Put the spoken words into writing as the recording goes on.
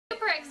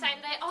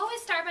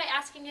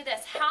asking you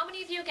this. How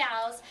many of you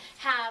gals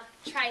have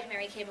tried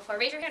Mary Kay before?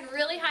 Raise your hand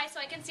really high so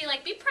I can see,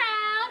 like, be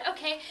proud.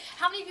 Okay.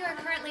 How many of you are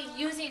currently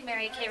using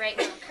Mary Kay right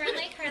now?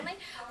 Currently?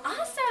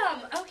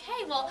 Awesome.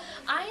 Okay, well,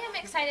 I am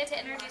excited to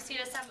introduce you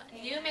to some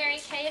new Mary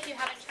Kay if you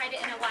haven't tried it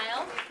in a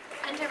while,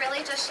 and to really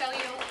just show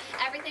you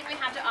everything we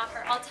have to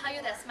offer. I'll tell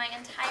you this, my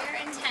entire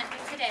intent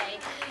today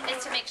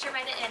is to make sure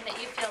by the end that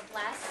you feel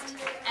blessed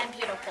and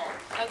beautiful,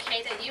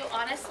 okay? That you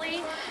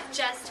honestly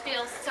just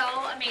feel so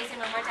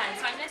amazing when we're done.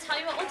 So I'm going to tell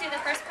you what we'll do.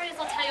 The first part is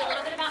I'll tell you a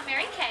little bit about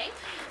Mary Kay.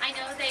 I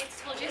know they've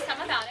told you some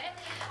about it.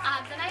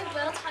 Then I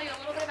will tell you a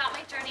little bit about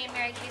my journey in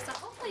Mary Kay, so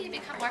hopefully you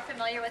become more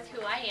familiar with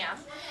who I am.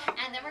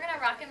 And then we're going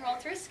to rock and roll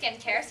through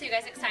skincare, so you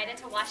guys excited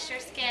to wash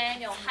your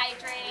skin, you'll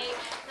hydrate,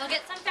 you'll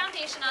get some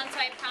foundation on, so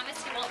I promise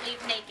you won't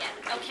leave naked,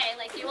 okay?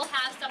 Like, you will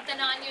have something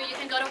on you, you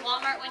can go to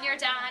Walmart when you're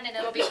done, and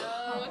it'll be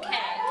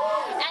okay.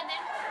 And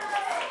then,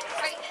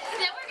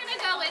 then we're going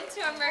to go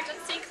into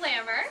emergency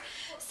glamour.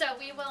 So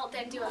we will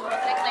then do a little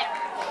bit of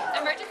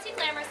glamour. Emergency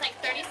glamour is like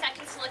 30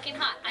 seconds to looking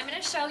hot. I'm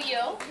going to show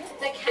you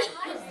the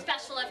catalog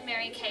special of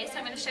Mary Kay. So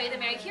I'm going to show you the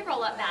Mary Kay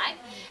roll-up bag.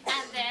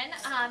 And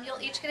then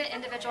you'll each get an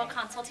individual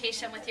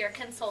consultation with your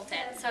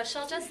consultant. So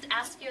she'll just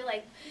ask you,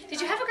 like,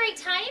 did you have a great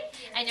time?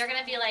 And you're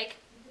going to be like,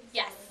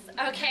 yes.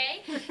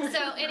 Okay?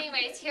 So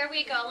anyways, here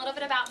we go. A little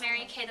bit about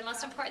Mary Kay. The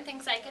most important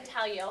things I can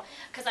tell you,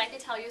 because I could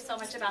tell you so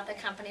much about the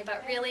company,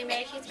 but really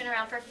Mary Kay's been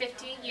around for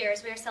 50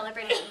 years. We are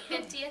celebrating the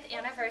 50th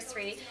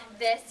anniversary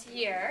this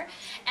year.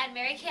 And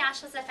Mary Kay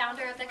Ash was the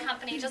founder of the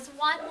company. Just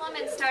one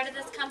woman started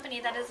this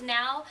company that is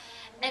now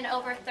in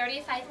over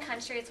 35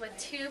 countries with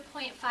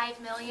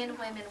 2.5 million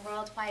women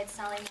worldwide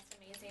selling this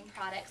amazing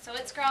product. So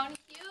it's grown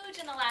huge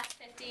in the last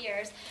 50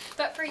 years.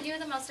 But for you,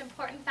 the most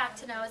important fact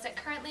to know is it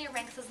currently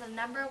ranks as the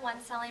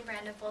 #1 selling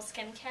brand of both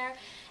skincare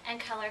and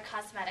color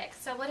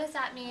cosmetics. So what does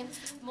that mean?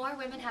 More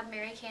women have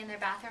Mary Kay in their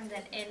bathroom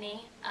than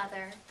any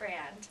other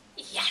brand.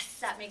 Yes,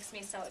 that makes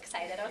me so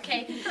excited,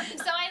 okay?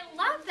 So I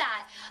love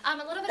that. A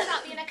little bit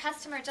about being a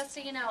customer, just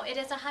so you know, it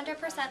is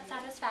 100%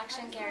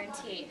 satisfaction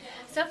guarantee.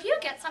 So if you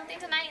get something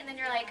tonight and then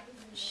you're like,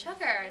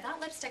 sugar, that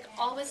lipstick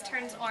always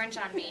turns orange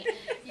on me,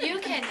 you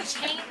can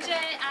change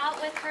it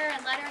out with her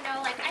and let her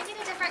know, like, I need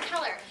a different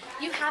color.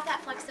 You have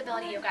that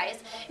flexibility, you guys.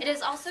 It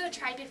is also a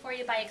try before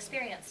you buy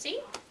experience. See?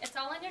 It's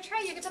all in your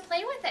tray. You get to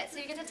play with it, so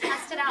you get to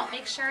test it out,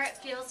 make sure it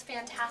feels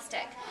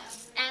fantastic.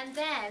 And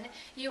then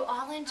you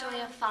all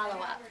enjoy a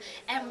follow-up.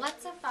 And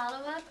what's a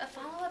follow-up? A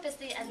follow-up is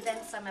the and then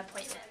some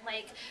appointment,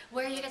 like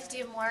where you get to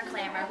do more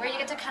glamour, where you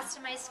get to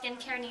customize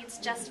skincare needs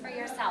just for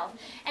yourself.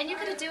 And you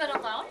could do it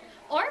alone,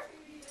 or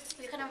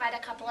you can invite a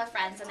couple of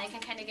friends and they can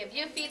kind of give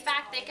you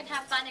feedback, they can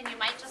have fun, and you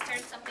might just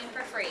earn something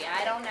for free.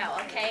 I don't know,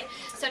 okay?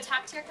 So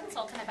talk to your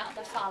consultant about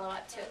the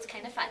follow-up too. It's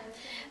kind of fun.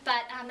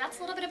 But that's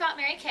a little bit about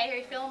Mary Kay. Are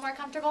you feeling more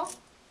comfortable?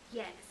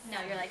 Yes. No,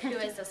 you're like, who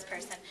is this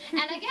person?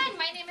 And again,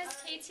 my name is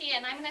Katie,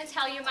 and I'm going to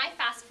tell you my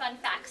fast fun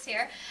facts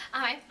here.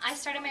 I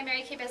started my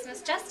Mary Kay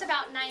business just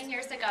about 9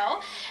 years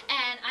ago,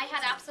 and I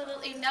had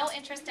absolutely no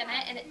interest in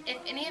it. And if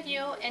any of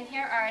you in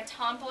here are a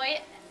tomboy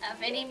of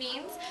any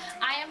means,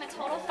 I am a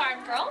total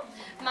farm girl.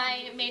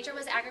 My major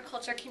was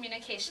agriculture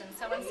communication.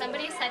 So when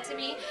somebody said to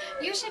me,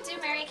 you should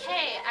do Mary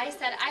Kay, I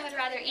said I would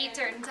rather eat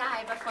dirt and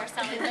die before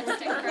selling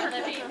lipstick for a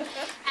living.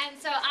 And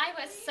so I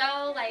was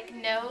so like,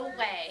 no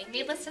way.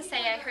 Needless to say,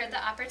 I heard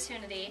the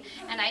opportunity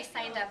and I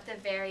signed up the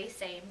very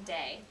same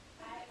day.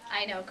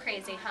 I know,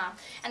 crazy, huh?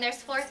 And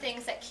there's 4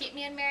 things that keep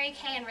me in Mary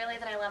Kay and really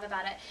that I love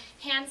about it.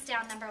 Hands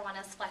down,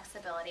 #1 is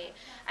flexibility.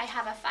 I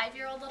have a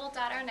 5-year-old little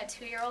daughter and a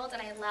 2-year-old,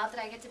 and I love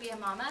that I get to be a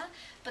mama,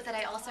 but that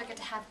I also get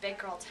to have big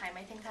girl time.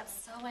 I think that's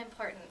so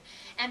important.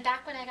 And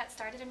back when I got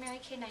started in Mary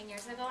Kay 9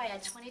 years ago, I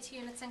had 22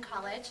 units in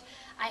college.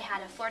 I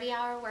had a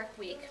 40-hour work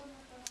week.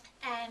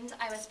 And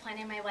I was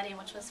planning my wedding,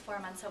 which was 4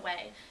 months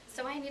away.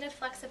 So I needed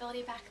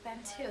flexibility back then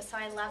too, so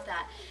I love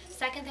that.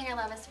 Second thing I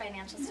love is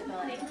financial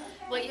stability.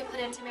 What you put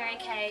into Mary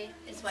Kay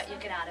is what you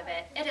get out of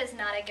it. It is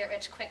not a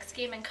get-rich-quick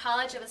scheme. In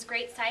college, it was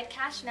great side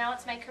cash. Now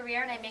it's my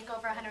career, and I make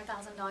over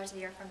 $100,000 a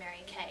year from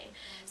Mary Kay.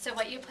 So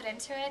what you put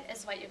into it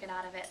is what you get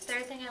out of it.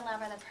 Third thing I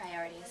love are the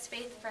priorities.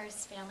 Faith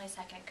first, family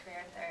second,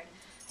 career third.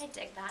 I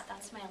dig that.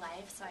 That's my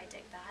life, so I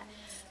dig that.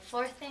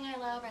 Fourth thing I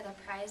love are the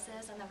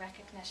prizes and the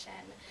recognition.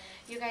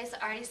 You guys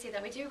already see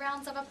that we do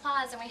rounds of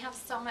applause and we have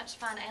so much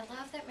fun. I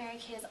love that Mary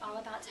Kay is all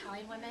about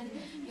telling women,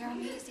 you're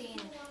amazing,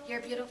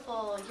 you're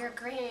beautiful, you're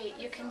great,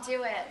 you can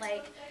do it.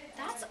 Like,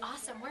 that's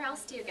awesome. Where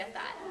else do you get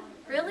that?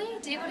 Really?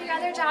 Do you go to your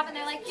other job and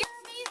they're like, you're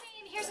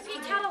amazing, here's a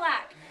pink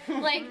Cadillac.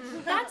 Like,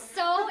 that's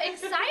so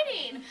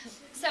exciting.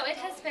 So it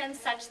has been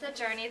such the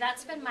journey.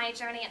 That's been my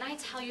journey, and I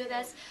tell you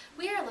this,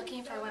 we are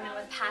looking for women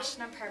with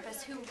passion and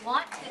purpose who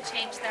want to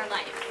change their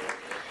life.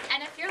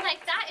 And if you're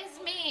like, that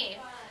is me,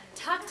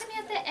 Talk to me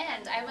at the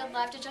end. I would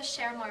love to just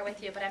share more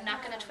with you, but I'm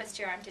not going to twist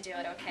your arm to do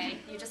it, okay?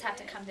 You just have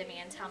to come to me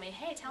and tell me,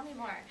 hey, tell me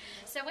more.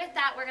 So with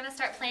that, we're going to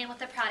start playing with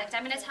the product.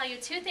 I'm going to tell you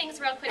 2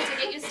 things real quick to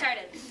get you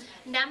started.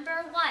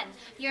 Number 1,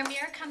 your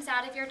mirror comes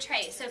out of your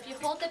tray. So if you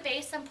hold the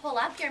base and pull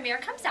up, your mirror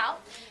comes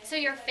out. So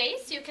your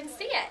face, you can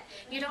see it.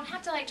 You don't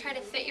have to like try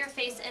to fit your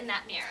face in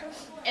that mirror.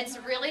 It's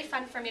really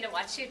fun for me to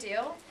watch you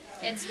do.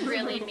 It's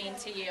really mean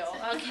to you,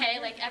 okay?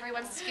 Like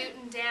everyone's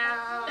scooting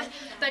down.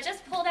 But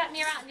just pull that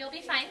mirror out and you'll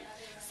be fine.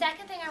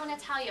 Second thing I want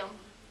to tell you,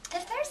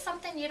 if there's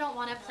something you don't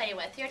want to play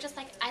with, you're just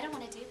like, I don't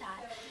want to do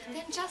that,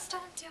 then just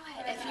don't do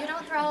it. If you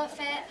don't throw a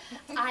fit,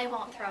 I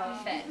won't throw a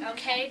fit,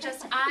 okay?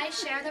 Just, I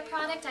share the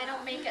product, I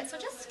don't make it, so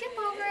just skip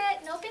over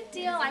it, no big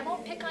deal, I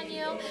won't pick on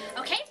you,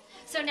 okay?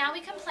 So now we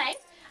can play.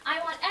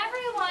 I want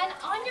everyone,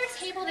 on your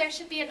table there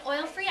should be an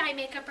oil-free eye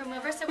makeup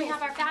remover, so we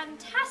have our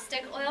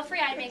fantastic oil-free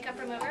eye makeup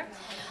remover.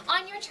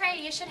 On your tray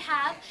you should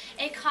have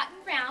a cotton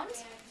round.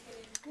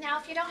 Now,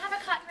 if you don't have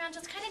a cotton round,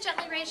 just kind of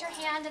gently raise your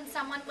hand and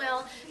someone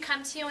will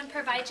come to you and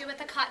provide you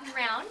with a cotton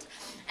round.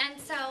 And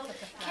so,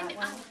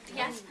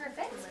 yes,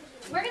 perfect.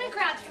 We're going to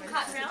grab some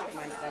cotton rounds.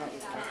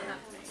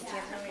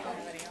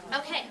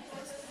 Okay.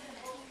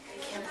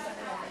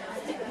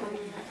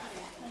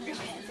 Did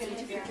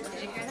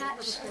you hear that?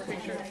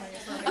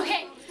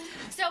 Okay.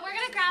 So we're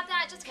going to grab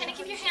that, just kind of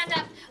keep your hand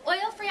up.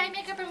 Oil-free eye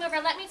makeup remover,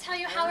 let me tell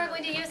you how we're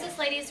going to use this,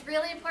 ladies.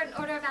 Really important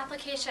order of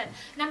application.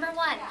 Number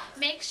 1,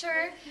 make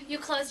sure you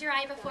close your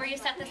eye before you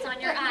set this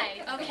on your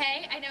eye,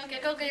 okay? I know,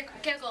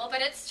 giggle,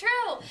 but it's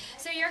true.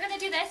 So you're going to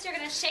do this, you're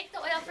going to shake the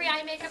oil-free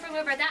eye makeup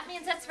remover. That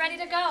means it's ready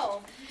to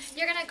go.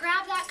 You're going to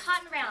grab that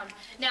cotton round.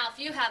 Now, if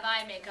you have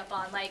eye makeup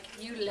on, like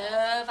you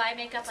love eye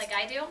makeup like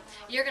I do,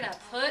 you're going to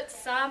put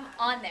some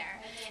on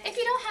there. If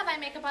you don't have eye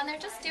makeup on there,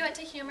 just do it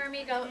to humor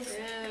me, go,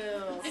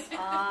 ooh.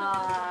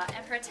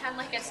 And pretend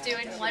like it's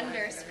doing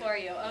wonders for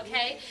you,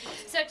 okay?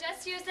 So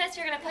just use this.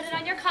 You're going to put it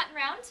on your cotton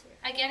round.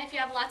 Again, if you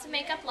have lots of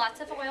makeup,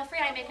 lots of oil-free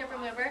eye makeup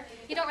remover.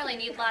 You don't really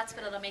need lots,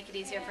 but it'll make it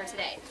easier for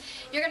today.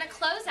 You're going to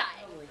close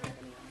eye.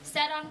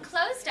 Set on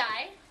closed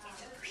eye.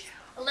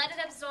 Let it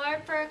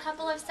absorb for a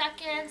couple of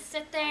seconds.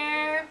 Sit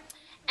there.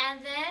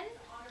 And then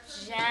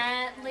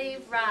gently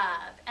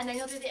rub. And then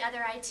you'll do the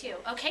other eye too.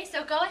 Okay,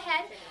 so go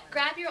ahead,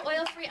 grab your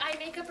oil-free eye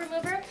makeup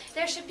remover.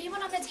 There should be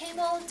one on the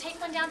table. Take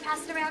one down,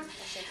 pass it around.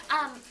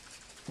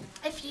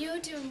 If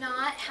you do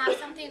not have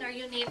something or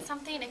you need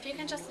something, if you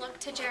can just look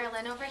to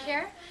Geraldine over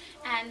here,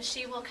 and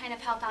she will kind of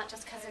help out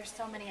just because there's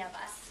so many of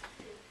us.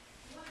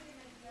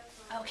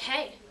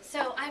 Okay,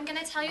 so I'm going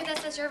to tell you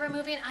this as you're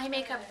removing eye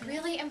makeup.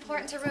 Really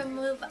important to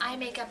remove eye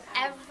makeup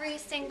every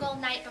single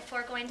night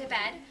before going to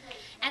bed.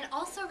 And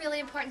also really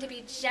important to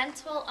be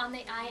gentle on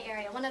the eye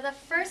area. One of the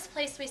first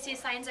places we see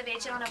signs of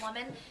aging on a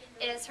woman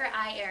is her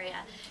eye area.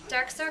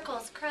 Dark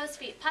circles, crow's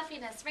feet,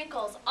 puffiness,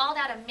 wrinkles, all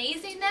that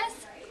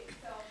amazingness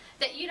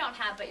that you don't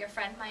have but your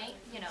friend might.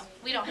 You know,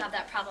 we don't have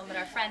that problem but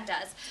our friend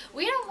does.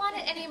 We don't want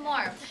it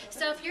anymore.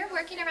 So if you're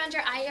working around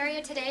your eye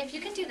area today, if you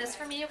can do this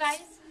for me, you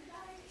guys,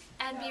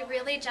 and be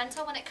really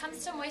gentle when it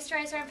comes to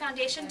moisturizer and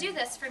foundation, do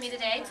this for me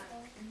today.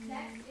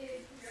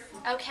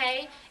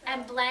 Okay,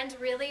 and blend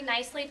really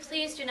nicely.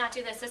 Please do not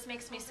do this. This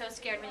makes me so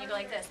scared when you go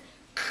like this.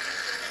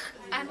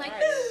 I'm like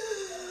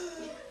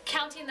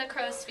counting the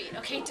crow's feet.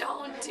 Okay,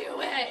 don't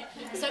do it.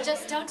 So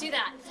just don't do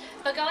that.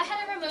 But go ahead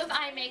and remove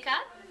eye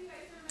makeup.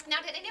 Now,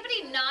 did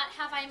anybody not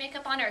have eye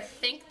makeup on or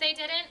think they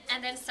didn't,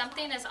 and then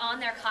something is on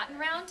their cotton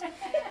round? Ew,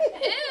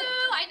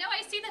 I know,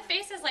 I see the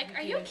faces like,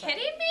 are you kidding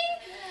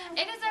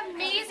me? It is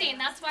amazing.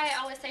 That's why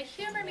I always say,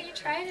 humor me,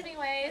 try it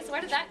anyways.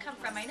 Where did that come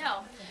from? I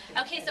know.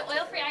 Okay, so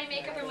oil-free eye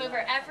makeup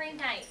remover every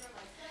night.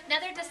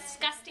 Another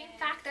disgusting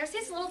fact, there's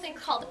these little things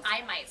called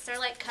eye mites. They're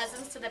like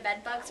cousins to the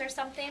bed bugs or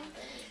something.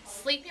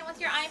 Sleeping with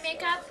your eye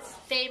makeup,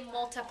 they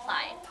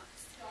multiply.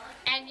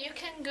 And you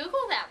can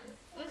Google them.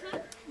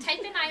 Type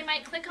in eye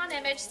mite, click on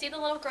image, see the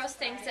little gross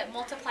things that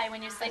multiply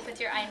when you sleep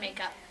with your eye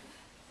makeup.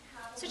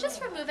 So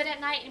just remove it at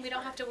night and we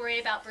don't have to worry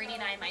about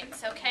breeding eye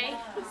mites, okay?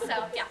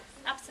 So yeah,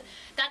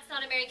 that's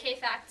not a Mary Kay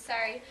fact,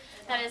 sorry.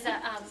 That is a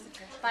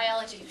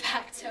biology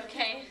fact,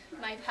 okay?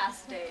 My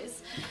past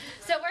days.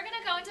 So we're going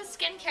to go into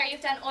skincare.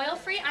 You've done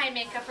oil-free eye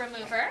makeup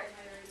remover.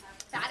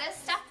 That is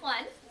step 1.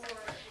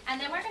 And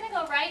then we're going to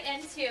go right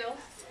into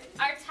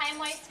our Time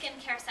Moist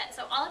skincare set.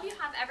 So all of you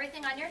have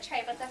everything on your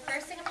tray, but the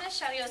first thing I'm going to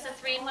show you is a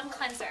 3-in-1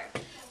 cleanser.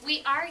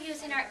 We are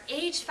using our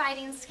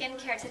age-fighting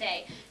skincare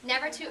today.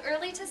 Never too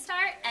early to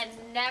start and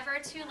never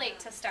too late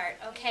to start,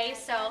 okay?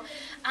 So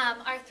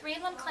our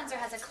 3-in-1 cleanser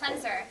has a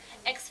cleanser,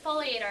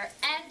 exfoliator,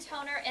 and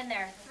toner in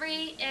there.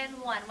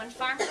 3-in-1. When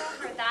Farm Girl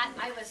heard that,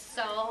 I was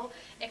so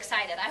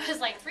excited. I was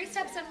like, 3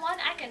 steps in 1?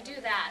 I can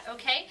do that,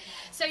 okay?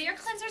 So your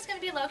cleanser is going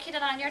to be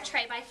located on your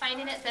tray by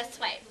finding it this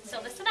way. So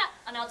listen up,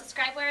 and I'll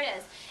describe where it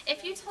is.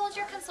 If you told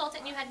your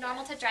consultant you had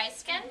normal to dry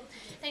skin,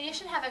 then you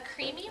should have a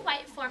creamy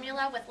white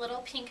formula with little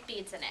pink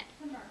beads in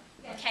it.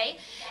 Okay?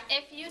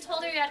 If you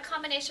told her you had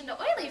combination to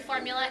oily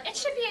formula, it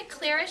should be a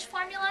clearish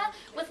formula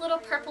with little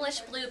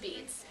purplish blue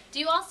beads. Do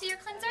you all see your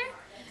cleanser?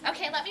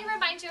 Okay, let me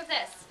remind you of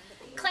this.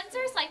 Cleanser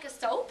is like a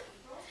soap,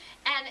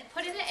 And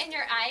putting it in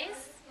your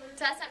eyes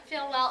doesn't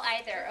feel well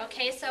either,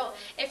 okay? So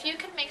if you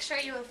can make sure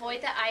you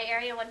avoid the eye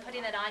area when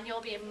putting it on,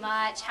 you'll be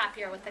much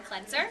happier with the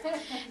cleanser.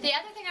 The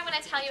other thing I'm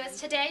going to tell you is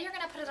today you're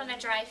going to put it on a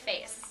dry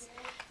face.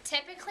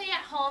 Typically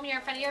at home, you're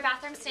in front of your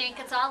bathroom sink,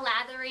 it's all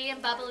lathery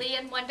and bubbly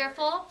and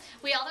wonderful.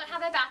 We all don't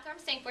have a bathroom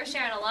sink. We're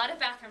sharing a lot of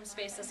bathroom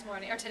space this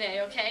morning, or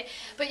today, okay?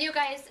 But you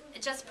guys,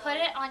 just put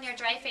it on your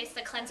dry face,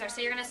 the cleanser.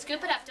 So you're going to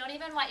scoop it up. Don't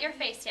even wet your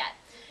face yet.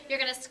 You're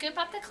going to scoop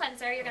up the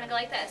cleanser. You're going to go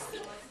like this.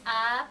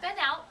 Up and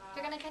out.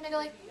 You're going to kind of go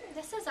like,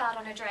 this is odd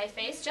on a dry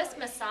face. Just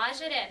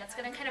massage it in. It's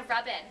going to kind of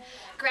rub in.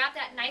 Grab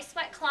that nice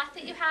wet cloth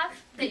that you have,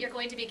 that you're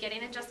going to be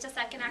getting in just a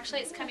second. Actually,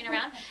 it's coming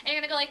around. And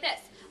you're going to go like this.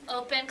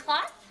 Open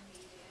cloth.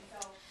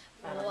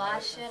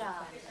 Wash it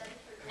off.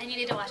 And you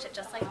need to wash it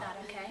just like that,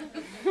 okay?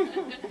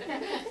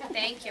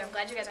 Thank you. I'm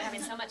glad you guys are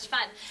having so much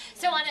fun.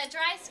 So on a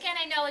dry skin,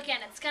 I know, again,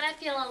 it's going to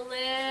feel a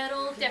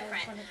little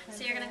different.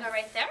 So you're going to go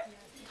right there.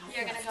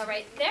 You're going to go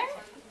right there.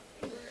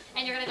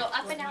 And you're going to go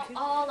up and out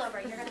all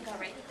over. You're going to go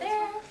right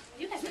there.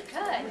 You guys are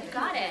good. You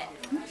got it.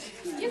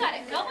 You got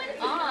it going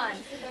on.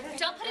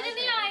 Don't put it in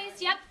the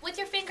eyes. Yep, with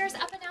your fingers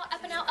up and out,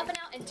 up and out, up and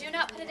out. And do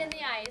not put it in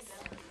the eyes.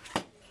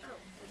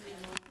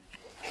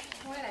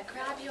 We're going to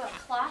grab you a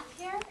cloth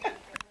here.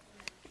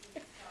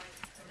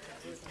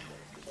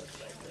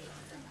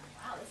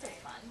 Wow, this is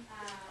fun.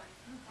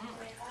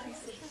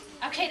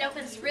 Okay, it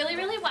opens really,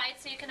 really wide,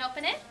 so you can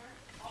open it.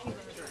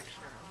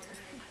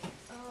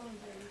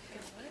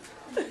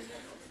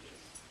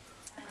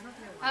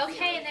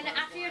 Okay, and then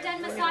after you're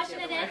done massaging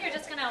it in, you're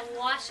just going to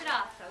wash it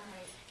off.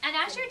 And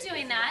as you're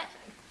doing that,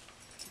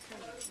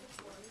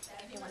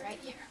 I'll give you one right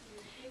here.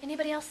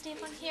 Anybody else need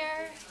one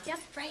here? Yep,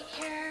 right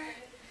here.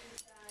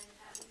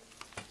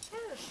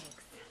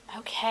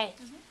 Okay.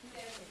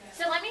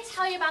 So let me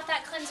tell you about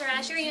that cleanser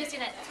as you're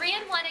using it.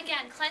 3-in-1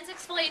 again, cleanse,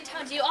 exfoliate, and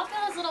tone. Do you all feel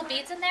those little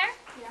beads in there?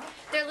 Yeah.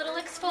 They're little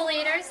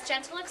exfoliators,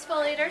 gentle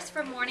exfoliators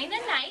for morning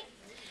and night.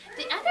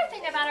 The other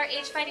thing about our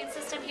age-fighting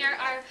system here,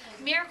 our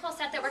miracle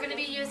set that we're going to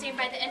be using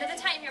by the end of the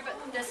time here, but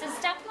this is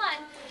step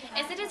 1,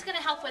 is it is going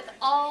to help with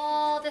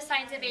all the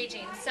signs of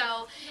aging.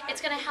 So it's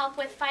going to help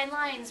with fine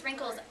lines,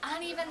 wrinkles,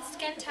 uneven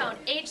skin tone,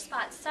 age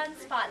spots,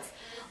 sunspots,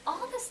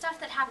 all the stuff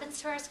that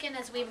happens to our skin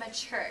as we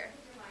mature,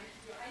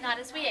 not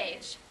as we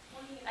age.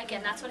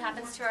 Again, that's what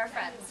happens to our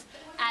friends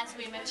as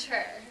we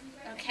mature.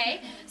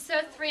 Okay? So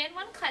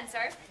 3-in-1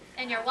 cleanser,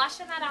 and you're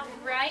washing that out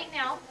right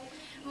now.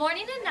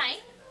 Morning and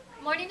night.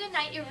 Morning and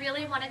night, you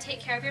really want to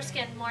take care of your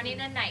skin morning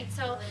and night.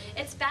 So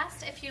it's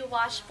best if you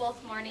wash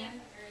both morning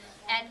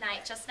and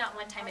night, just not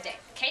one time a day.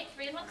 Okay,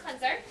 3-in-1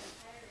 cleanser.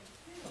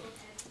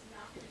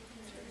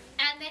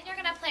 And then you're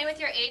going to play with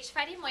your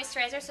age-fighting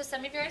moisturizer. So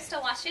some of you are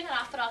still washing it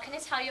off, but I'll kind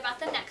of tell you about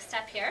the next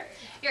step here.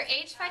 Your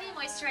age-fighting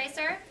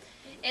moisturizer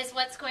is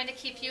what's going to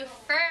keep you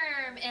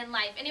firm in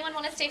life. Anyone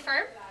want to stay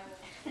firm?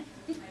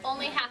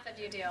 Only half of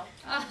you do.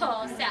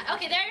 Oh, sad.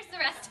 Okay, there's the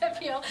rest of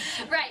you.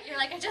 Right, you're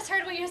like, I just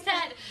heard what you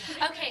said.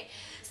 Okay,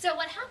 so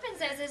what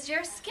happens is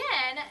your skin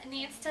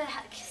needs to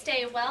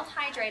stay well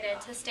hydrated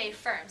to stay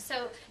firm.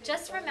 So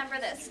just remember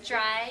this,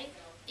 dry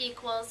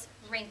equals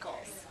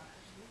wrinkles.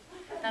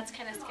 That's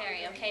kind of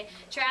scary, okay?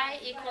 Dry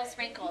equals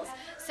wrinkles.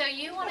 So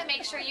you want to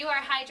make sure you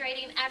are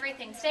hydrating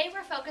everything. Today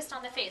we're focused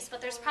on the face, but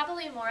there's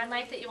probably more in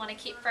life that you want to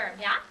keep firm,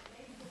 yeah?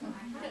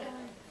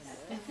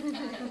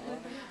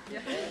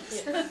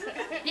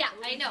 Yeah,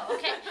 I know,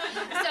 okay.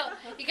 So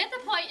you get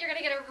the point, you're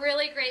going to get a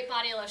really great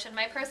body lotion.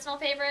 My personal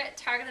favorite,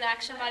 Targeted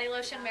Action Body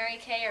Lotion, Mary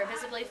Kay, or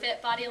Visibly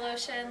Fit Body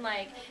Lotion,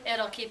 like,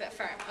 it'll keep it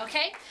firm,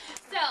 okay?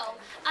 So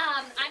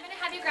I'm going to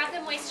have you grab the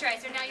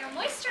moisturizer. Now your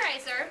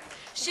moisturizer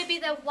should be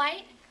the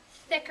white,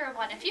 thicker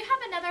one. If you have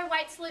another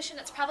white solution,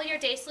 it's probably your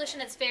day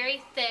solution. It's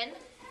very thin.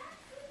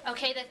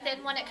 Okay, the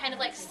thin one, it kind of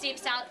like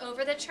seeps out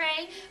over the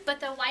tray, but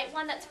the white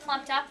one that's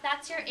plumped up,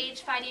 that's your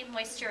age-fighting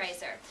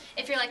moisturizer.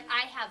 If you're like,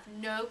 I have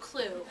no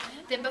clue,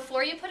 then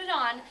before you put it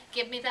on,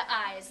 give me the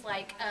eyes,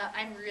 like,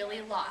 I'm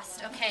really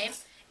lost, okay?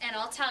 And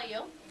I'll tell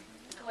you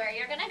where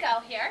you're gonna go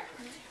here.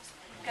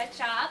 Good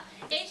job.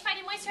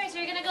 Age-fighting moisturizer,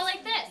 you're gonna go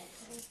like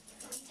this.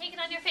 Take it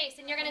on your face,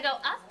 and you're gonna go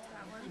up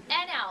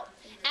and out.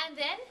 And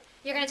then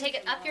you're gonna take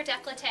it up your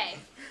décolleté.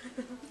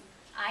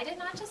 I did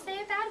not just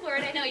say a bad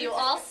word. I know you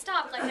all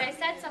stopped like I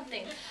said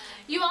something.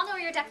 You all know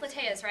where your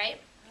décolleté is, right?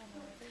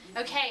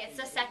 Okay, it's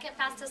the second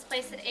fastest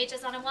place it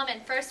ages on a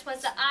woman. First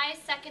was the eye,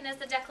 second is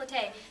the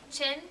décolleté.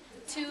 Chin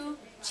to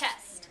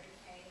chest.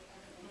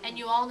 And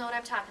you all know what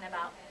I'm talking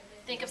about.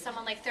 Think of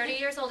someone like 30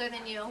 years older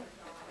than you.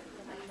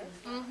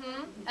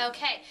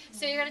 Okay,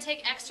 so you're going to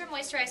take extra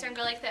moisturizer and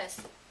go like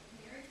this.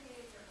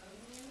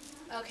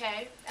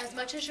 Okay, as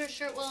much as your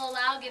shirt will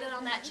allow, get it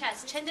on that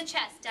chest. Chin to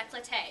chest,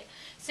 décolleté.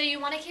 So you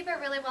want to keep it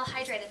really well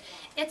hydrated.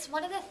 It's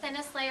one of the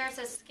thinnest layers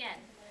of skin.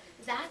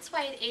 That's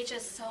why it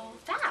ages so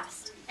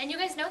fast. And you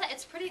guys know that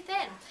it's pretty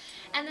thin.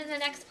 And then the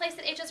next place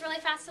that ages really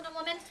fast in a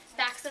woman,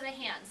 backs of the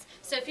hands.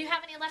 So if you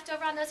have any left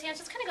over on those hands,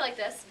 just kind of go like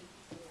this.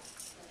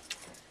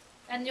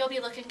 And you'll be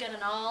looking good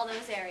in all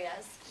those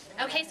areas.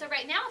 Okay, so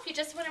right now, if you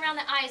just went around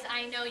the eyes,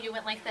 I know you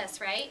went like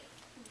this, right?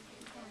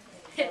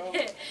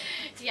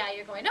 Yeah,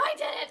 you're going, no, I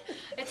did it.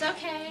 It's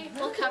okay.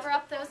 We'll cover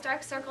up those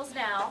dark circles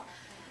now.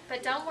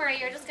 But don't worry,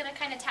 you're just going to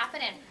kind of tap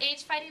it in.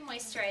 Age-fighting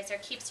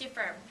moisturizer keeps you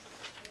firm.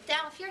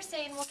 Now, if you're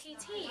saying, well,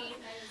 KT,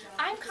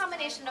 I'm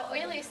combination to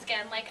oily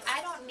skin, like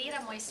I don't need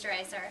a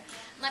moisturizer.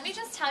 Let me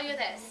just tell you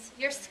this.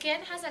 Your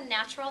skin has a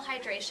natural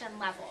hydration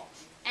level.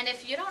 And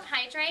if you don't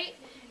hydrate,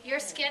 your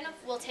skin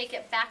will take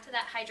it back to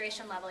that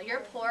hydration level.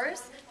 Your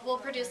pores will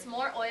produce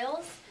more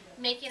oils,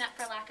 making up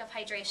for lack of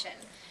hydration.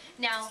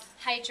 Now,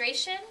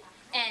 hydration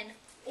and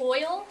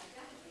oil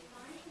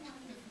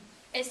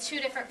is two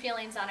different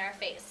feelings on our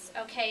face,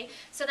 okay?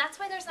 So that's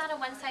why there's not a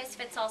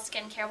one-size-fits-all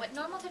skincare. What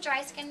normal to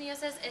dry skin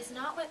uses is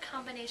not what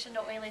combination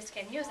to oily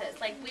skin uses.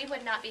 Like, we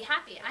would not be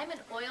happy. I'm an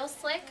oil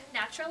slick,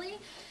 naturally.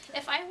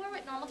 If I wore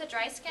what normal to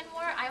dry skin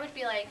wore, I would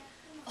be like,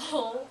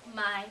 oh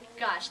my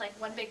gosh, like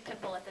one big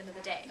pimple at the end of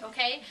the day,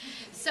 okay?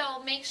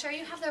 So make sure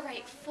you have the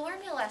right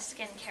formula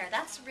skincare.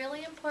 That's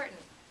really important.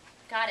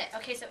 Got it.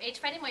 Okay, so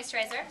age-fighting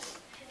moisturizer.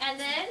 And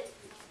then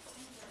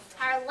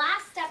our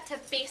last step to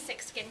basic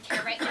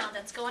skincare right now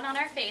that's going on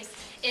our face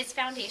is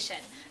foundation.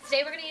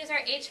 Today we're going to use our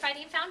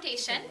age-fighting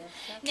foundation.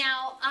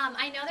 Now,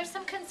 I know there's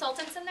some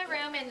consultants in the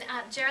room, and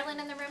Geraldine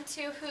in the room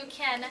too, who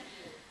can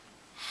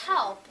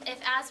help if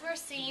as we're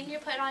seeing you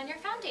put on your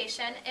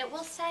foundation, it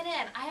will set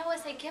in. I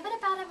always say give it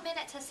about a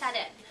minute to set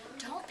in.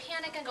 Don't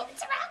panic and go,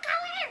 it's the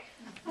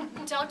wrong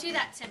color! Don't do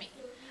that to me.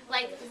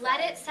 Like, let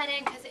it set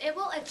in because it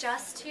will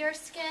adjust to your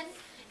skin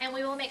and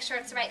we will make sure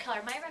it's the right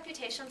color. My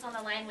reputation's on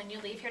the line when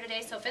you leave here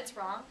today, so if it's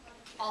wrong,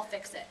 I'll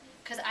fix it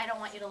because I don't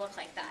want you to look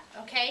like that,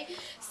 okay?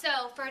 So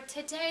for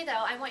today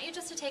though, I want you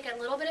just to take a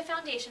little bit of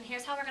foundation.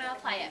 Here's how we're gonna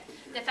apply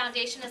it. The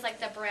foundation is like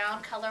the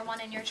brown color one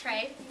in your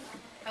tray,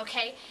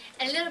 okay?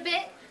 And a little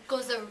bit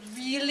goes a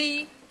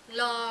really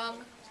long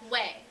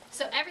way.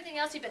 So everything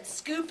else you've been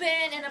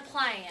scooping and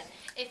applying.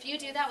 If you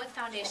do that with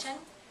foundation,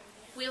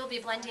 we will be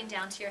blending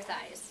down to your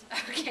thighs.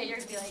 Okay, you're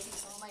gonna be like,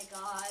 oh my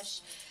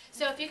gosh.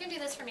 So if you can do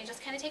this for me,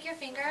 just kind of take your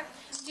finger,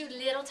 do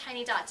little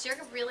tiny dots. You're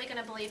really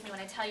gonna believe me when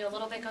I tell you a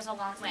little bit goes a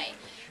long way.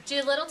 Do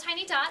little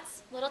tiny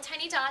dots,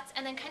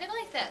 and then kind of go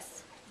like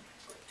this.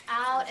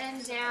 Out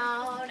and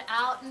down,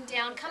 out and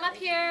down. Come up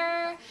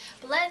here,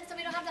 blend so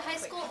we don't have the high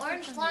school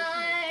orange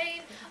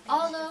line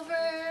all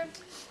over.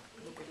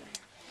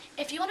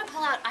 If you want to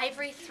pull out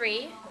Ivory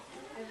 3,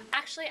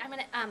 actually I'm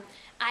going to,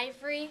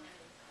 Ivory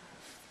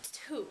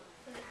 2.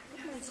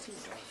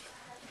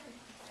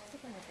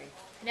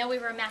 No, we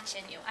were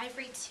matching you.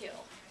 Ivory 2.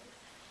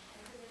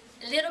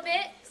 A little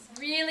bit,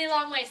 really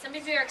long way. Some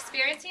of you are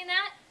experiencing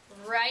that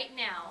right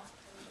now.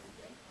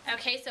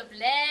 Okay, so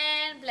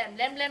blend, blend,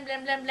 blend, blend,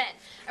 blend, blend, blend.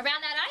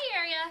 Around that eye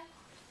area.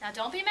 Now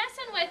don't be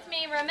messing with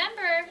me,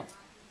 remember.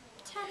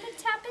 Tap it,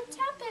 tap it,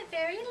 tap it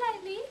very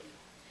lightly.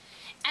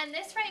 And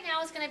this right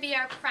now is going to be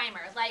our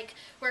primer. Like,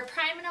 we're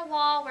priming a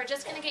wall, we're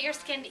just going to get your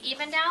skin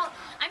evened out.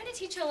 I'm going to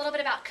teach you a little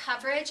bit about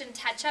coverage and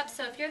touch-up.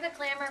 So if you're the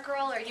glamour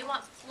girl or you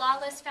want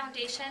flawless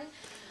foundation,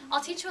 I'll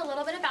teach you a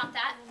little bit about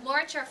that. More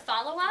at your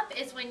follow-up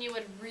is when you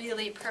would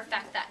really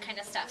perfect that kind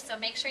of stuff. So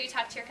make sure you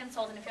talk to your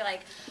consultant if you're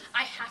like,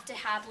 I have to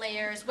have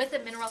layers with a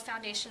mineral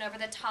foundation over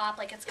the top,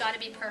 like it's got to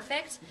be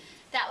perfect.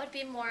 That would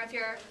be more of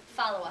your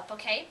follow-up,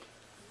 okay?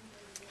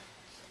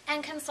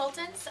 And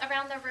consultants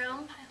around the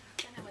room,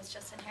 Jenna was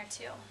just in here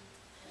too.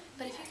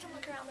 But if you can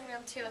look around the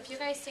room too, if you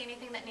guys see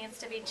anything that needs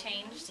to be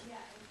changed,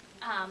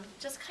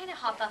 just kind of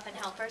hop up and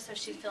help her so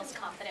she feels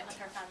confident with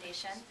her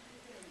foundation.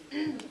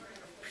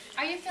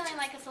 Are you feeling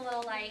like it's a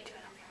little light?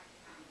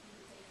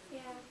 Yeah.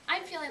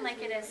 I'm feeling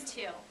like it is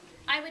too.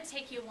 I would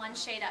take you one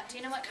shade up. Do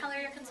you know what color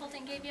your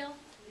consultant gave you?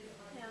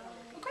 No.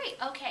 Oh, great,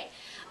 okay.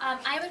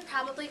 I would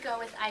probably go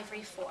with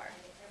Ivory 4.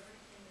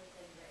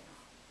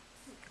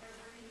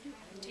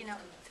 Do you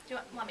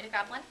want me to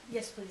grab one?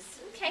 Yes,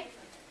 please. Okay.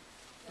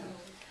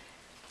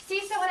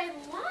 See, so what I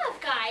love,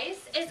 guys,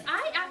 is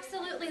I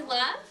absolutely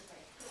love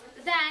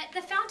that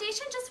the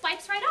foundation just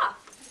wipes right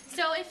off.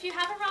 So if you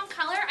have a wrong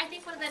color, I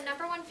think one of the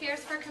 #1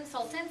 fears for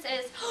consultants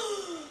is,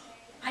 oh,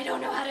 I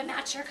don't know how to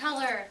match your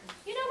color.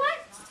 You know what?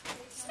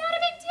 It's not a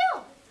big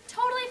deal.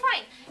 Totally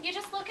fine. You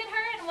just look at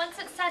her, and once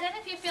it's set in,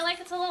 if you feel like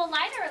it's a little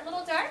light or a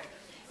little dark,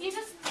 you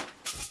just,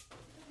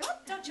 oh,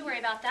 don't you worry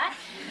about that.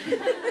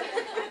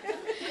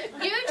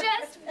 You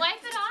just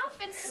wipe it off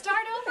and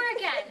start over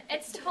again.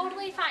 It's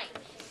totally fine.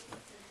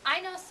 I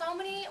know so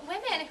many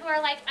women who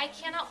are like, I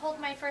cannot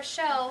hold my first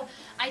show.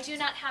 I do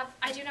not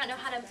know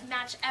how to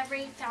match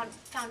every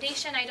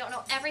foundation. I don't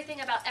know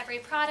everything about every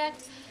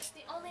product.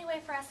 The only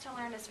way for us to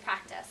learn is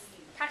practice.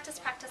 Practice,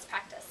 practice,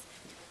 practice.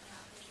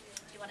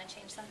 Do you want to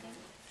change something?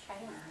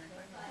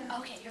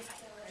 Okay, you're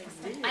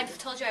fine. I've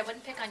told you I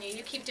wouldn't pick on you.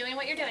 You keep doing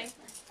what you're doing.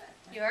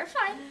 You're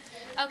fine.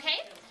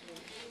 Okay?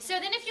 So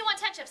then if you want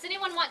touch-ups,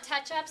 anyone want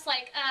touch-ups?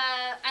 Like,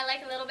 I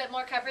like a little bit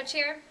more coverage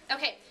here.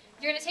 Okay.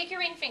 You're going to take your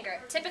ring finger.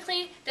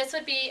 Typically, this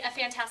would be a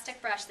fantastic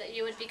brush that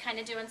you would be kind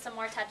of doing some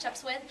more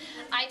touch-ups with.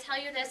 I tell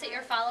you this at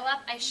your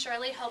follow-up, I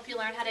surely hope you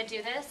learn how to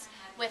do this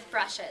with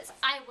brushes.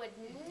 I would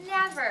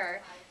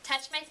never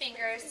touch my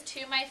fingers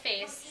to my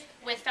face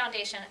with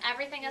foundation.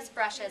 Everything is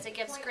brushes. It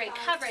gives great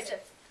coverage.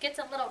 gets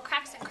in little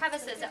cracks and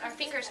crevices that our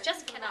fingers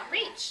just cannot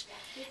reach.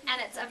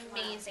 And it's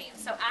amazing.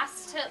 So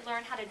ask to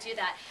learn how to do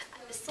that.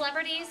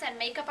 Celebrities and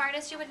makeup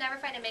artists, you would never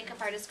find a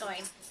makeup artist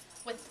going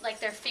with like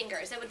their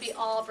fingers. It would be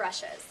all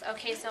brushes.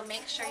 Okay, so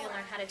make sure you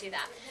learn how to do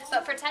that.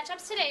 But for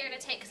touch-ups today, you're going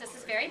to take, because this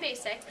is very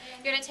basic,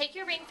 you're going to take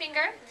your ring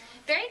finger,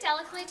 very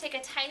delicately take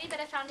a tiny bit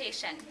of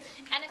foundation.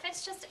 And if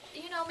it's just,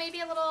 you know, maybe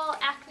a little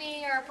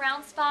acne or a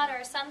brown spot or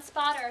a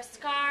sunspot or a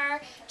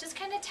scar, just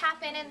kind of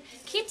tap in and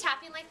keep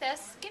tapping like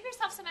this. Give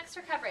yourself some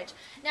extra coverage.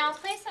 Now, a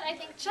place that I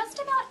think just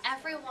about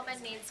every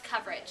woman needs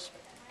coverage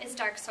is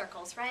dark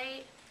circles,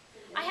 right?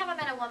 I haven't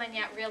met a woman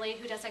yet, really,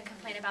 who doesn't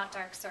complain about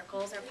dark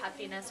circles or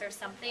puffiness or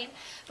something.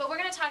 But we're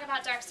going to talk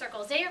about dark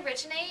circles. They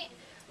originate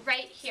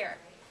right here.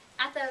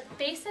 At the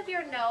base of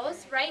your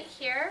nose, right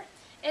here,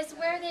 is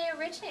where they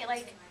originate,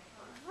 like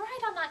right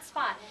on that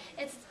spot.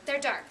 They're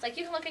dark. Like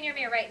you can look in your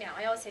mirror right now.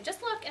 I always say,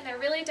 just look, and they're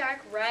really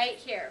dark right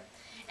here.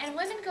 And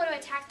women go to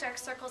attack dark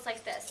circles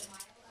like this.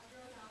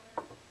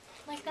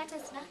 Like that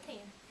does nothing.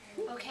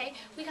 Okay?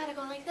 We got to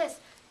go like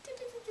this.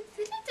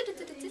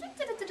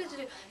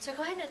 So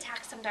go ahead and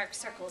attack some dark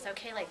circles,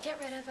 okay? Like get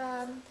rid of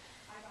them,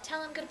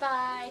 tell them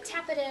goodbye,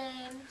 tap it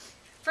in.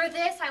 For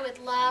this, I would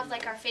love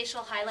like our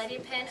facial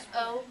highlighting pen.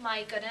 Oh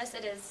my goodness,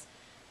 it is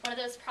one of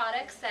those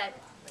products that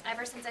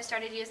ever since I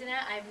started using it,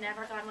 I've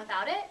never gone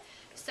without it.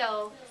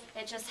 So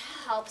it just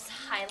helps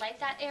highlight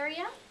that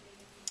area,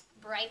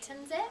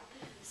 brightens it,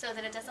 so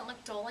that it doesn't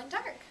look dull and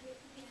dark,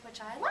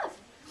 which I love.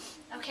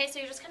 Okay, so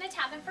you're just going to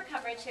tap in for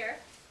coverage here.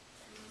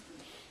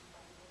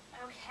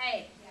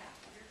 Okay,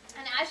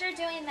 and as you're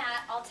doing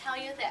that, I'll tell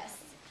you this.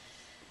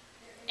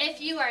 If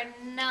you are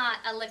not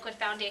a liquid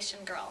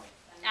foundation girl,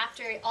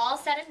 after all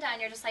said and done,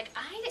 you're just like,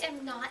 I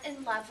am not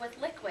in love with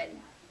liquid.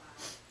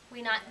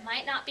 We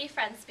might not be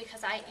friends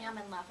because I am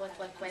in love with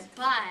liquid,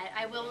 but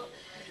I will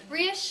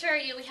reassure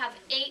you we have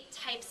 8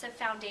 types of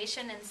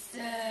foundation in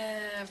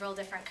several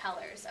different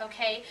colors,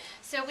 okay?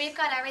 So we've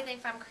got everything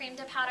from cream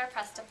to powder,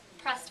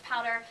 pressed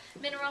powder,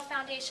 mineral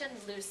foundation,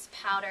 loose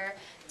powder,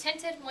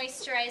 tinted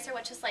moisturizer,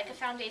 which is like a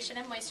foundation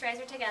and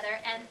moisturizer together,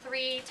 and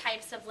 3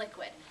 types of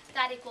liquid.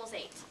 That equals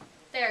 8.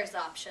 There's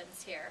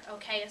options here,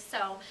 okay?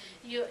 So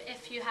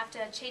if you have to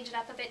change it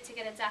up a bit to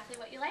get exactly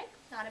what you like,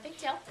 not a big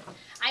deal.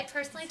 I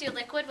personally do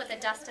liquid with a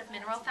dust of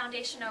mineral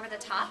foundation over the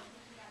top,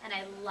 and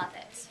I love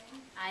it.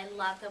 I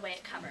love the way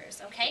it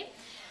covers, okay?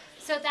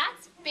 So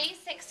that's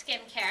basic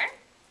skincare.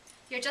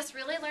 You're just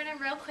really learning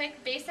real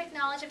quick basic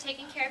knowledge of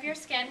taking care of your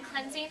skin,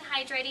 cleansing,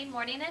 hydrating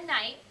morning and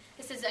night.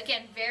 This is,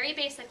 again, very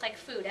basic like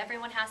food.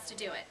 Everyone has to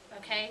do it,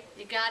 okay?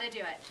 You gotta do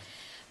it.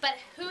 But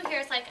who here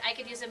is like, I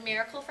could use a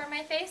miracle for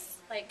my face?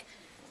 Like,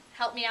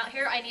 help me out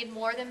here. I need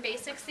more than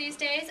basics these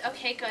days.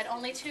 Okay, good.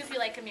 Only 2 of you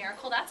like a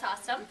miracle. That's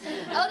awesome.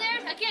 Oh,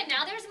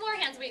 now there's more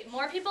hands.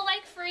 More people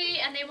like free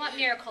and they want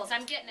miracles.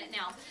 I'm getting it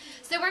now.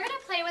 So we're going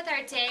to play with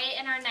our day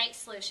and our night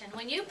solution.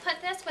 When you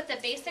put this with the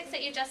basics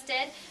that you just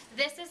did,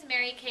 this is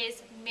Mary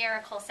Kay's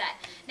Miracle Set.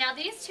 Now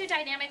these 2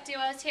 dynamic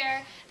duos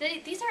here,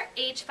 these are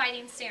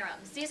age-fighting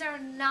serums. These are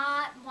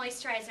not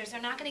moisturizers.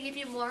 They're not going to give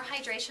you more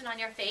hydration on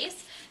your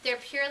face. They're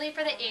purely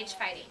for the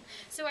age-fighting.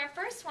 So our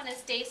first one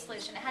is Day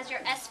Solution. It has your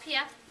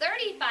SPF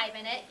 35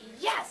 in it.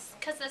 Yes,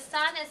 because the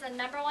sun is the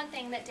 #1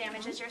 thing that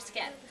damages your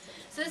skin.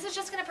 So this is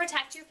just going to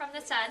protect you from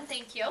the sun.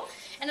 Thank you.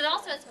 And it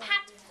also is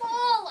packed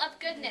full of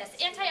goodness,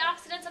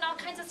 antioxidants and all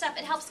kinds of stuff.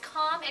 It helps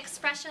calm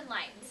expression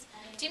lines.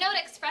 Do you know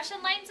what expression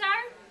lines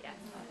are? Yes.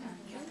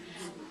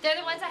 They're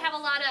the ones I have a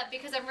lot of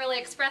because I'm really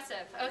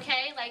expressive,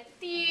 okay? Like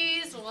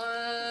these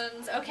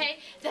ones, okay?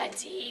 The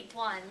deep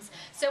ones.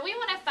 So we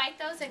want to fight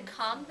those and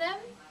calm them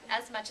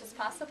as much as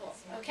possible,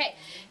 okay?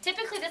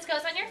 Typically this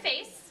goes on your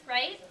face,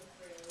 right?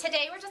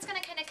 Today we're just going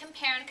to kind of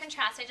compare and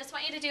contrast. I just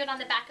want you to do it on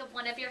the back of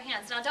one of your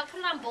hands. Now don't put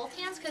it on both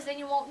hands because then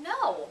you won't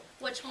know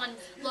which one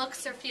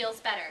looks or feels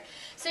better.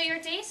 So your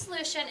Day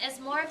Solution is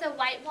more of the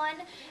white one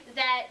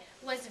that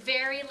was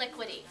very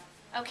liquidy,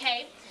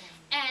 okay?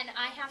 And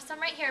I have some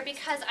right here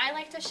because I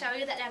like to show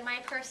you that at my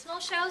personal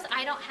shows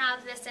I don't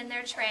have this in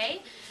their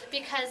tray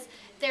because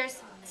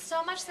there's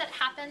so much that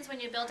happens when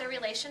you build a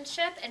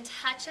relationship, and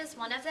touch is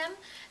one of them.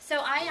 So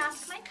I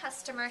ask my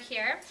customer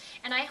here,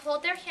 and I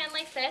hold their hand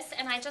like this,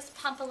 and I just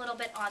pump a little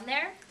bit on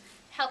there,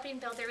 helping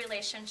build a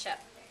relationship.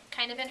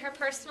 Kind of in her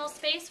personal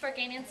space, we're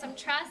gaining some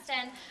trust,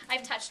 and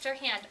I've touched her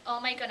hand. Oh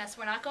my goodness,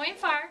 we're not going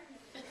far.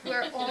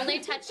 We're only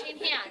touching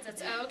hands.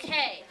 It's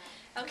okay.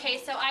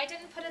 Okay, so I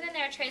didn't put it in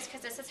their trays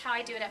because this is how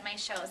I do it at my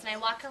shows. And I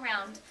walk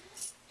around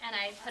and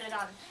I put it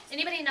on.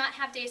 Anybody not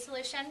have Day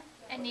Solution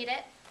and need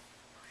it?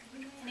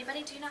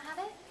 Anybody do not have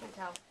it? I can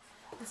tell.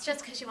 It's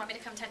just because you want me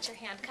to come touch your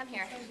hand. Come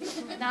here.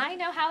 Now I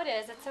know how it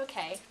is. It's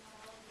okay.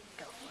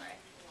 Go for it.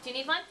 Do you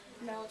need one?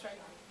 No, it's right.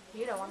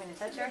 You don't want me to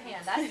touch your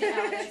hand. That's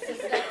how it is,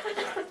 sister.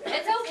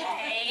 It's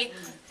okay.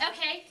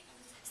 Okay.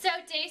 So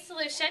Day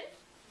Solution.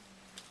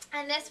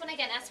 And this one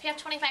again, SPF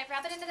 25,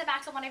 rub it into the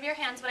back of one of your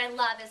hands. What I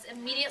love is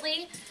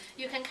immediately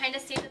you can kind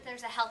of see that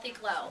there's a healthy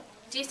glow.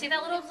 Do you see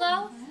that little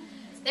glow?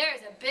 There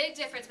is a big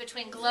difference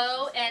between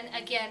glow and,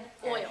 again,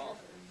 oil.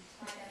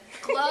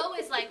 Glow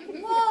is like,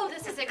 whoa,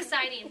 this is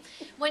exciting.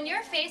 When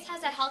your face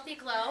has a healthy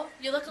glow,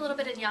 you look a little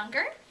bit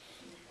younger,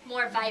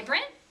 more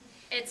vibrant,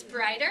 it's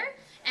brighter,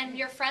 and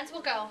your friends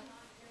will go,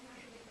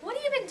 what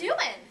have you been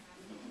doing?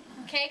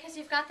 Okay, because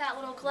you've got that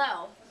little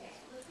glow.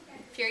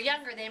 If you're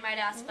younger, they might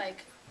ask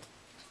like,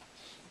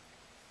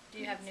 do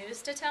you have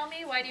news to tell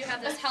me? Why do you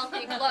have this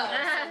healthy glow?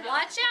 So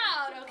watch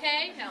out,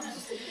 okay? No.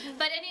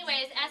 But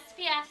anyways,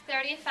 SPF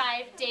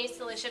 35 Day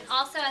Solution.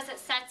 Also, as it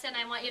sets in,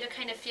 I want you to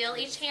kind of feel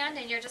each hand,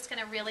 and you're just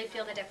going to really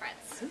feel the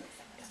difference.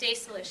 Day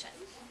Solution.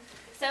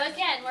 So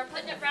again, we're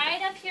putting it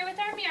right up here with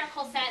our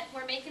Miracle set.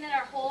 We're making it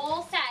our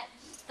whole set.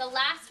 The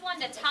last one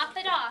to top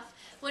it off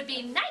would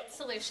be Night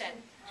Solution.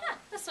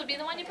 This would be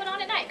the one you put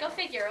on at night. Go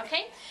figure,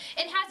 okay?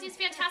 It has these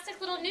fantastic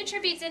little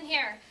NutriBeads in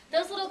here.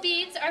 Those little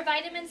beads are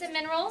vitamins and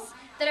minerals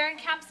that are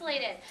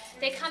encapsulated.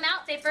 They come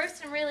out, they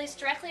burst and release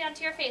directly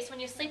onto your face. When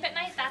you sleep at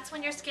night, that's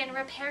when your skin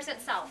repairs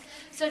itself.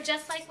 So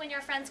just like when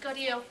your friends go to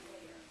you,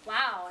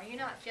 wow, are you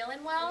not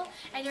feeling well?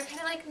 And you're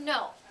kind of like,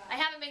 no, I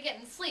haven't been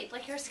getting sleep.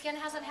 Like your skin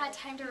hasn't had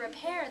time to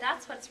repair.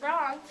 That's what's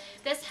wrong.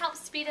 This helps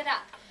speed it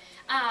up.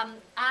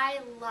 I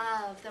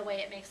love the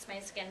way it makes my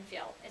skin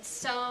feel. It's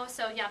so,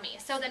 so yummy.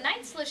 So the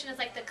Night Solution is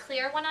like the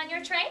clear one on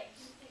your tray.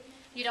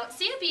 You don't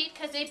see a bead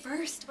because they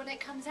burst when it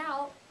comes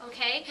out,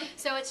 okay?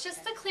 So it's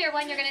just the clear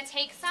one. You're going to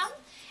take some,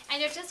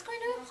 and you're just going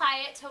to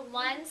apply it to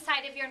one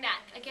side of your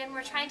neck. Again,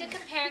 we're trying to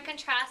compare and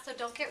contrast, so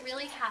don't get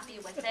really happy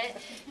with it.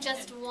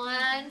 Just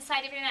one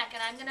side of your neck.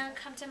 And I'm going to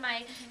come to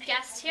my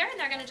guest here, and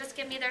they're going to just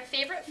give me their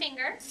favorite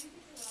finger.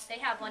 They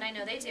have one, I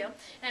know they do.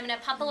 And I'm going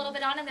to pump a little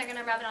bit on, and they're going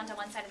to rub it onto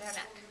one side of their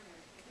neck.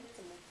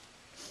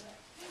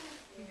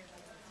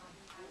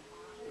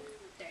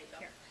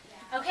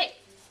 Okay,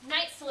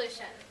 Night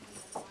Solution.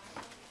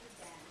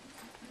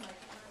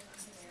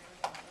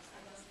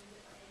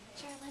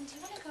 Geraldine, do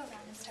you want to go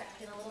around and start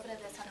putting a little bit of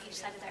this on each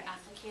side of their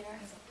applicator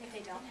if they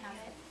don't have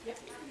it? Yep.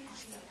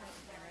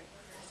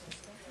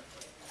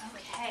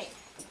 Okay.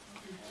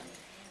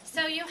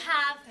 So you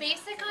have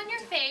basic on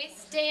your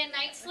face, Day and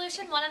Night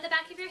Solution, one on the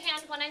back of your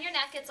hand, one on your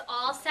neck. It's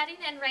all setting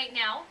in right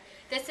now.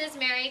 This is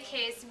Mary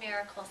Kay's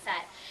Miracle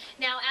Set.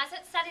 Now, as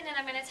it's setting in,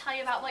 I'm going to tell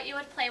you about what you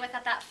would play with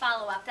at that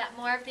follow-up, that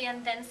more of the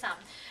and then some.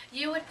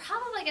 You would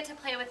probably get to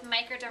play with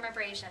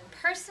microdermabrasion.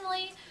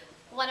 Personally,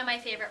 one of my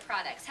favorite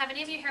products. Have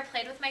any of you here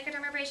played with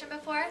microdermabrasion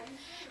before?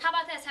 How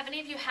about this? Have any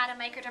of you had a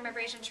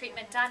microdermabrasion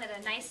treatment done at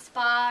a nice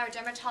spa or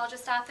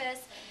dermatologist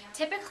office?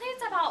 Typically,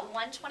 it's about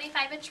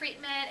 $125 a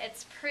treatment.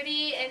 It's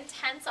pretty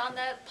intense on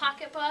the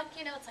pocketbook.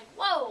 You know, it's like,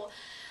 whoa.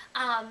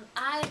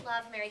 I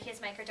love Mary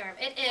Kay's Microderm.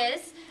 It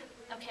is...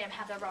 Okay, I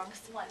have the wrong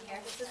one here.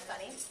 This is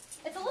funny.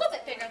 It's a little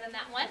bit bigger than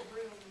that one.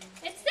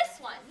 It's this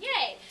one.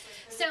 Yay!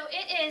 So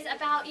it is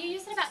about, you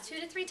use it about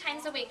 2 to 3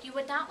 times a week. You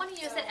would not want to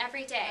use it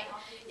every day.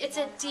 It's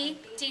a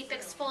deep, deep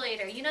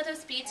exfoliator. You know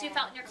those beads you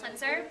felt in your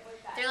cleanser?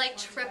 They're like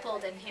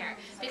tripled in here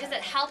because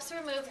it helps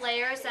remove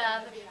layers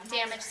of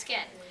damaged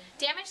skin.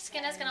 Damaged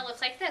skin is going to look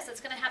like this.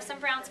 It's going to have some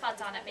brown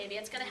spots on it maybe.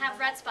 It's going to have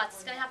red spots.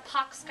 It's going to have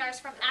pox scars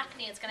from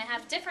acne. It's going to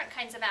have different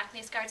kinds of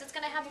acne scars. It's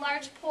going to have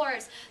large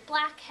pores,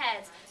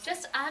 blackheads,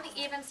 just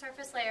uneven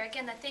surface layer.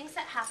 Again, the things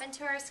that happen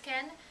to our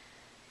skin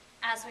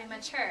as we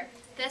mature.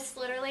 This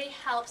literally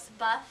helps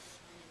buff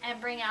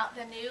and bring out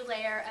the new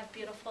layer of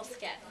beautiful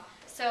skin.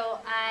 So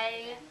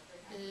I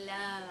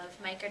love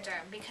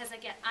Microderm because,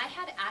 again, I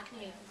had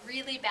acne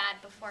really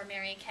bad before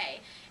Mary Kay,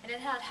 and it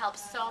had helped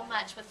so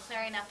much with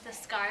clearing up the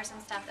scars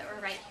and stuff that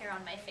were right here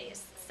on my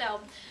face.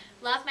 So,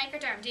 love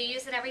Microderm. Do you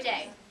use it every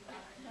day?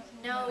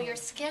 No, your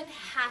skin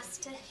has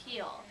to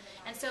heal.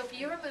 And so if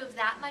you remove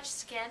that much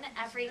skin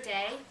every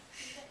day,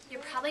 you're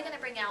probably going to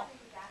bring out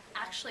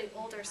actually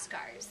older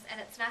scars,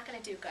 and it's not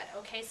going to do good,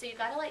 okay? So you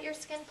got to let your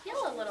skin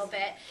heal a little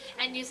bit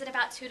and use it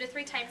about 2 to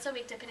 3 times a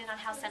week depending on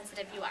how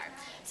sensitive you are.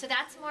 So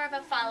that's more of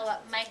a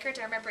follow-up,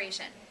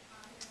 microdermabrasion.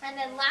 And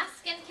then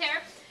last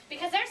skincare,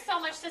 because there's so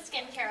much to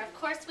skincare. Of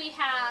course we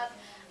have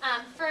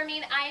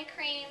firming eye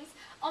creams.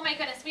 Oh my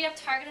goodness, we have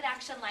targeted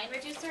action line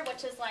reducer,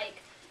 which is like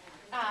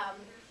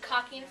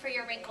caulking for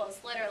your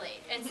wrinkles, literally.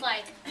 It's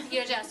like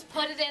you just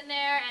put it in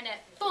there and it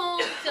boom,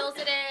 fills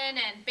it in,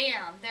 and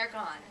bam, they're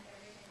gone.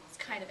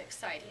 Kind of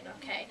exciting,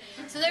 okay?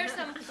 So there's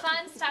some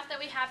fun stuff that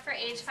we have for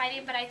age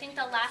fighting, but I think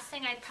the last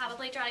thing I'd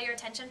probably draw your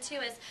attention to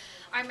is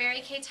our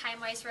Mary Kay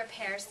Time-Wise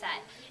Repair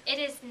Set. It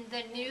is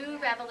the new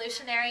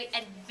revolutionary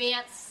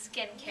advanced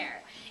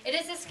skincare. It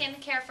is a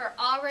skincare for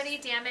already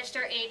damaged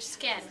or aged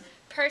skin.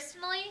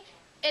 Personally,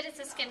 it is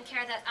a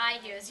skincare that I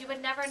use. You would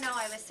never know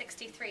I was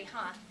 63,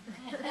 huh?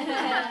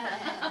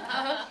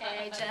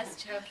 Okay,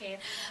 just joking.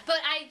 But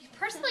I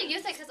personally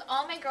use it because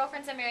all my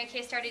girlfriends at Mary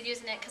Kay started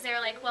using it because they were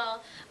like,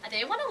 well,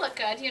 they want to look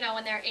good, you know,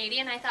 when they're 80.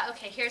 And I thought,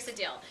 okay, here's the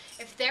deal.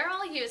 If they're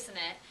all using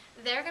it,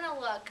 they're going to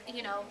look,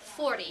 you know,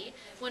 40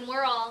 when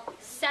we're all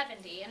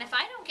 70. And if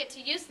I don't get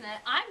to using it,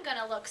 I'm going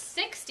to look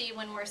 60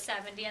 when we're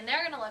 70. And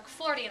they're going to look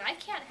 40. And I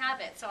can't have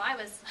it. So I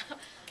was...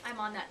 I'm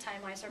on that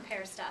Time-Wise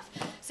Repair stuff.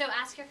 So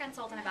ask your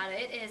consultant about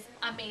it. It is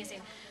amazing.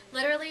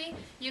 Literally,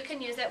 you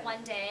can use it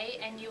one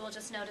day and you will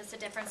just notice a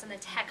difference in the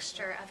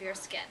texture of your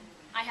skin.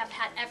 I have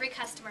had, every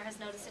customer has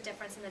noticed a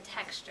difference in the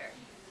texture.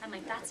 I'm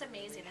like, that's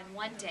amazing. In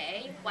one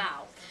day,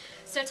 wow.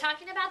 So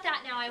talking about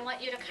that now, I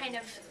want you to kind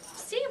of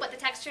see what the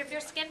texture of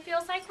your skin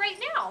feels like right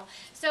now.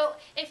 So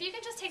if you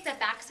can just take the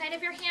back side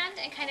of your hand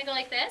and kind of go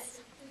like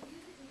this,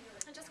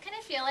 and just kind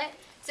of feel it.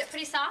 Is it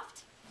pretty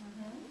soft?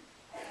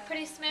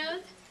 Pretty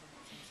smooth?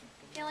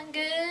 Feeling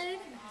good?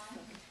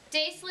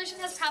 Day solution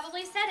has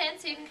probably set in,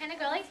 so you can kind of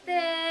go like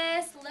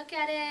this, look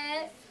at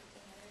it.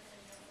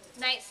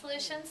 Night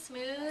solution,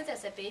 smooth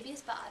as a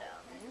baby's bottom.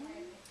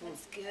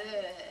 That's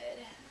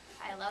good.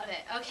 I love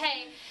it.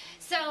 Okay,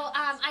 so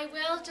I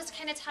will just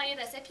kind of tell you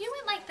this. If you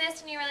went like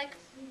this and you were like,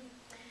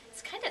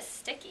 it's kind of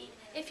sticky.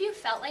 If you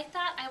felt like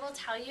that, I will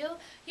tell you,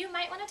 you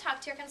might want to talk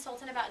to your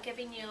consultant about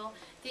giving you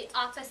the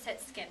opposite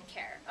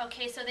skincare.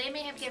 Okay, so they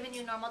may have given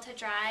you normal to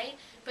dry,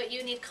 but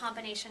you need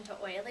combination to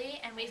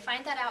oily, and we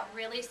find that out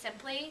really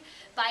simply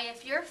by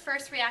if your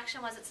first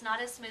reaction was it's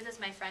not as smooth as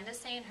my friend is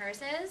saying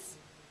hers is.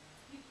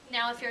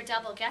 Now, if you're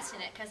double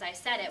guessing it because I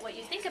said it, what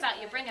you think about,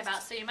 you bring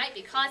about, so you might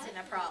be causing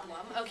a problem,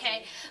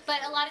 okay?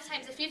 But a lot of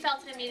times, if you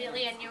felt it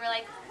immediately and you were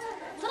like,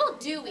 a little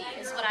dewy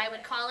is what I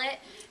would call it,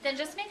 then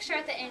just make sure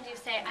at the end you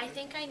say, I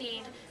think I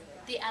need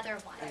the other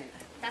one.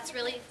 That's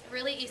really,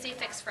 really easy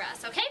fix for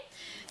us, okay?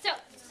 So,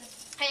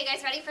 are you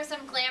guys ready for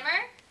some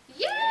glamour?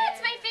 Yeah,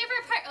 it's my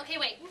favorite part. Okay,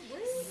 wait.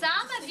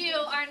 Some of you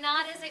are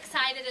not as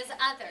excited as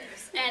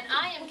others, and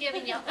I am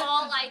giving you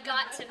all I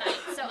got tonight.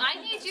 So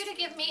I need you to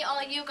give me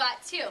all you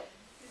got too.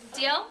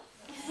 Deal?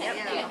 Yep.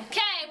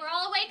 Okay, we're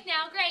all awake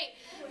now. Great.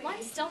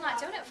 One's still not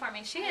doing it for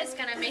me. She is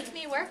going to make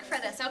me work for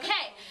this.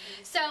 Okay,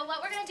 so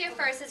what we're going to do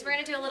first is we're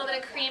going to do a little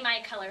bit of cream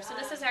eye color. So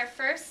this is our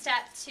first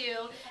step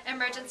to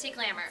Emergency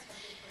Glamour.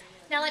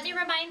 Now let me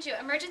remind you,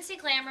 Emergency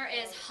Glamour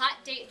is hot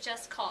date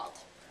just called.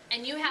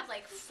 And you have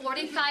like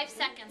 45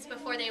 seconds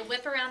before they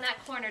whip around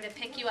that corner to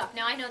pick you up.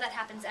 Now I know that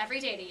happens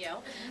every day to you,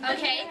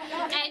 okay?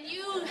 And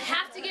you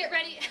have to get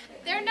ready.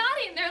 They're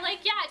nodding. They're like,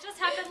 yeah, it just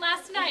happened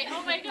last night.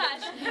 Oh my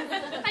gosh.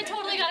 I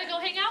totally got to go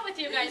hang out with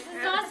you guys. This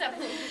is awesome.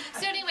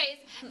 So anyways,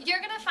 you're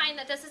going to find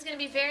that this is going to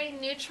be very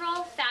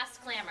neutral,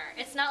 fast glamour.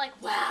 It's not like,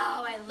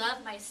 wow, I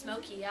love my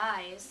smoky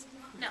eyes.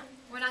 No,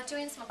 we're not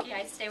doing smoky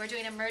eyes today. We're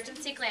doing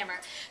Emergency Glamour.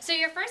 So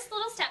your first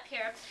little step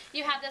here,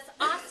 you have this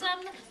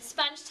awesome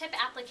sponge tip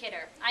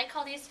applicator. I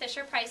call these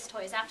Fisher-Price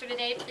toys. After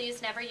today,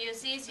 please never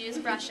use these. Use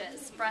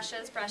brushes,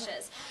 brushes,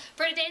 brushes.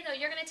 For today, though,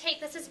 you're going to take,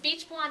 this is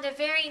Beach Blonde, a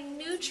very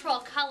neutral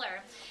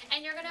color,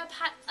 and you're going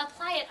to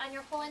apply it on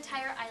your whole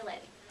entire eyelid.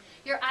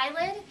 Your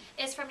eyelid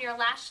is from your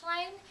lash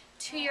line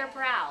to your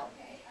brow.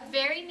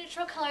 Very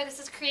neutral color. This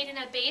is creating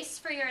a base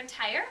for your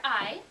entire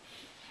eye.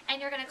 And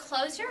you're going to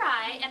close your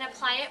eye and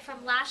apply it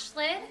from lash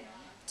lid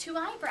to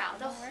eyebrow,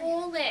 the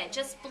whole lid.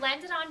 Just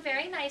blend it on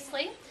very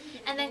nicely,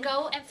 and then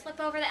go and flip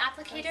over the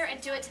applicator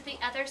and do it to the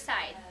other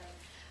side.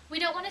 We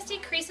don't want to see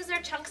creases or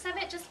chunks of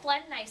it, just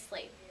blend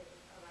nicely.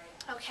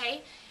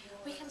 Okay,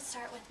 we can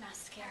start with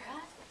mascara.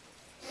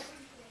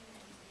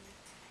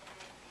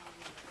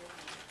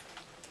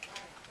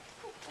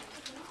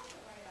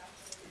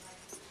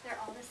 They're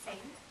all the same.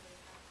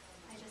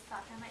 I just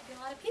thought there might be a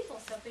lot of people,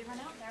 so if we run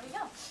out, there we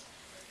go.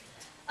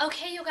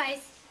 Okay, you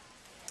guys,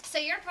 so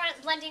you're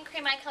blending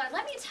cream eye color.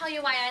 Let me tell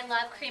you why I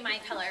love cream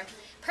eye color.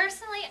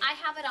 Personally, I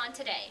have it on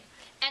today,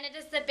 and it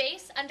is the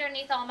base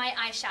underneath all my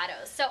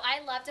eyeshadows. So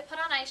I love to put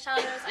on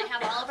eyeshadows. I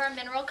have all of our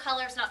mineral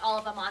colors, not all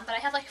of them on, but I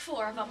have like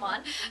 4 of them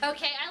on.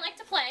 Okay, I like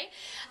to play.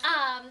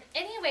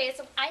 Anyways,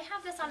 I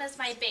have this on as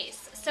my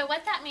base. So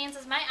what that means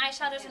is my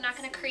eyeshadows are not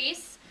going to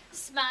crease,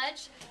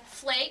 smudge,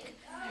 flake,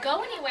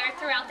 go anywhere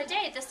throughout the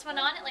day. This went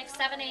on at like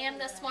 7 a.m.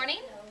 this morning,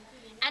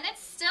 and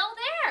it's still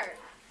there.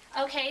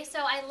 Okay,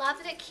 so I love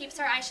that it keeps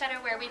our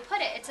eyeshadow where we put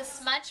it. It's a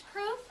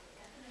smudge-proof,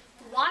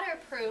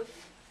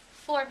 waterproof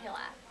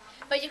formula.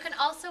 But you can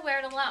also wear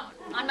it alone.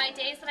 On my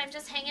days that I'm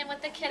just hanging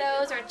with the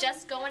kiddos or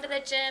just going to the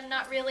gym,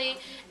 not really,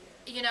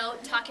 you know,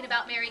 talking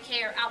about Mary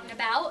Kay or out and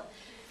about,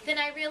 then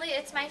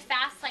it's my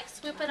fast, like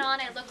swoop it on.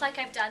 I look like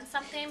I've done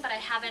something, but I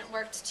haven't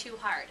worked too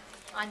hard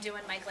on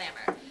doing my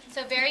glamour.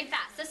 So very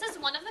fast. This is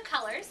one of the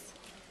colors.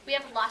 We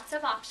have lots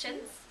of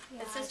options.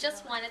 This is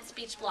just one. It's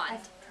Beach Blonde.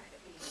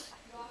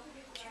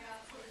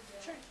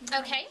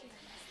 Okay,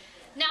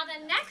 now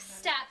the next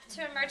step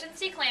to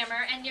Emergency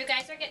Glamour, and you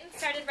guys are getting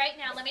started right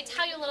now, let me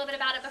tell you a little bit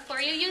about it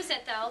before you use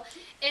it though,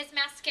 is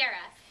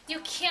mascara. You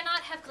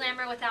cannot have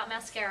glamour without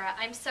mascara.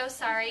 I'm so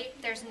sorry,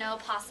 there's no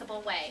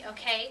possible way,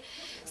 okay?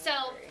 So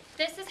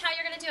this is how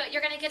you're going to do it.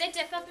 You're going to get a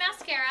dip of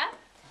mascara.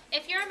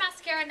 If you're a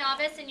mascara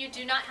novice and you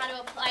do not know how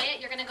to apply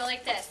it, you're going to go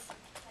like this.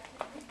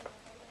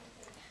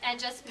 And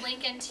just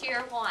blink into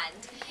your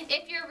wand.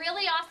 If you're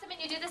really awesome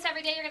and you do this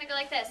every day, you're going to go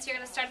like this. You're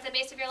going to start at the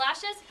base of your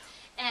lashes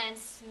and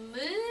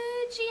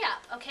smoochie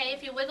up, okay?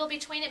 If you wiggle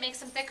between, it makes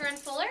them thicker and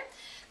fuller.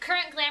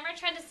 Current glamour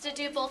trend is to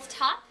do both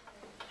top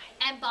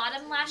and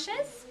bottom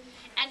lashes.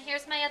 And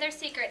here's my other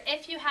secret.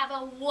 If you have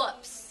a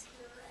whoops,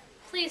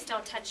 please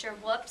don't touch your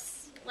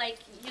whoops. Like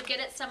you get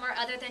it somewhere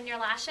other than your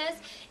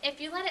lashes.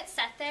 If you let it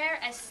set there,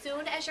 as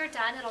soon as you're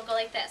done, it'll go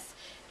like this.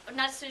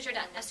 not as soon as you're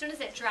done, as soon as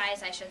it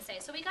dries, I should say.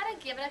 So we gotta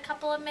give it a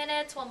couple of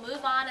minutes, we'll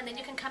move on, and then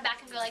you can come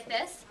back and go like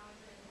this.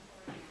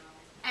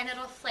 And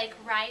it'll flake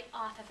right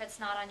off if it's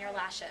not on your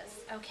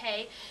lashes,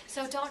 okay?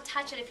 So don't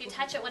touch it. If you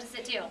touch it, what does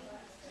it do?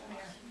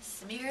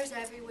 Smears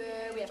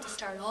everywhere. We have to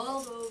start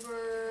all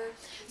over.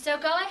 So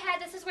go ahead.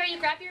 This is where you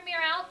grab your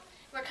mirror out.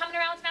 We're coming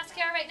around with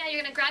mascara right now.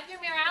 You're going to grab your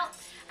mirror out.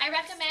 I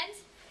recommend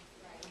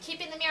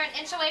keeping the mirror an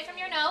inch away from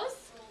your nose.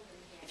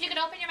 If you can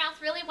open your mouth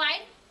really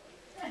wide,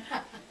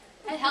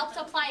 it helps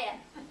apply it.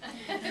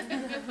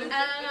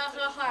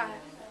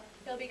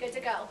 You'll be good to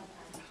go.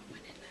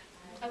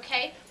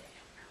 Okay?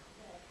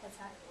 What's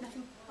that?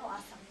 Nothing. Oh,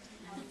 awesome.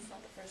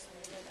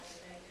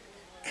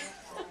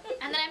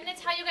 And then I'm going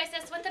to tell you guys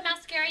this with the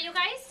mascara, you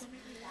guys.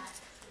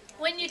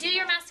 When you do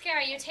your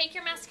mascara, you take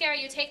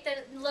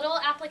the little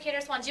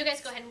applicators wands. You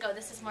guys go ahead and go.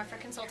 This is more for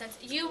consultants.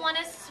 You want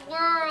to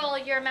swirl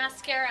your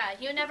mascara.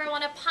 You never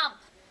want to pump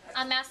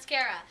a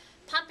mascara.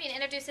 Pumping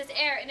introduces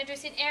air.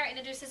 Introducing air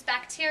introduces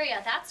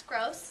bacteria. That's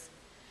gross.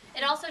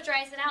 It also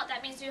dries it out.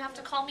 That means you have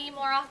to call me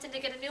more often to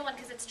get a new one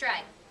because it's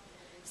dry.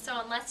 So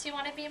unless you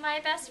want to be my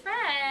best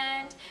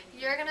friend,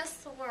 you're going to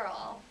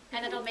swirl.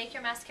 And it'll make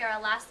your mascara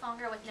last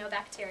longer with no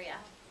bacteria.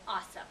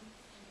 Awesome.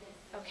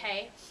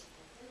 Okay?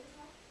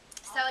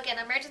 So again,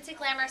 Emergency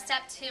Glamour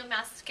Step 2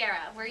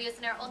 Mascara. We're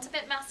using our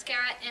Ultimate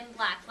Mascara in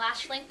black.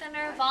 Lash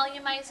lengthener,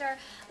 volumizer,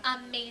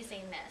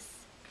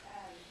 amazingness.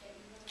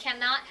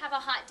 Cannot have a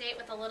hot date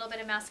with a little bit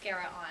of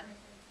mascara on.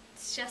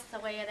 It's just the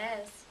way it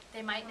is.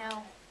 They might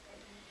know.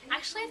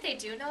 Actually, if they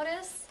do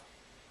notice,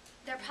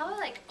 they're probably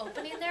like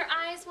opening their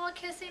eyes while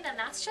kissing, and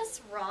that's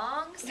just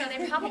wrong, so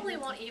they probably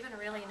won't even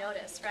really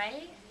notice,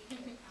 right?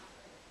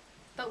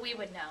 But we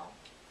would know.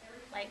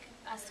 Like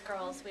us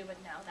girls, we would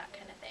know that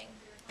kind of thing.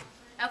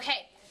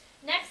 Okay,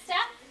 next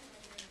step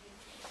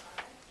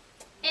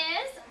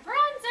is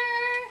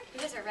bronzer. You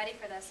guys are ready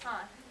for this,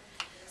 huh?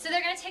 So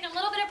they're going to take a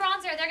little bit of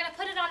bronzer, they're going to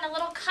put it on a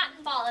little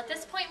cotton ball. At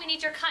this point, we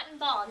need your cotton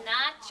ball,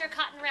 not your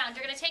cotton round.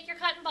 You're going to take your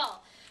cotton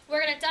ball.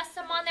 We're going to dust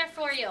some on there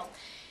for you.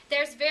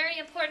 There's very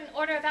important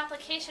order of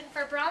application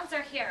for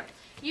bronzer here.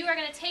 You are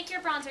going to take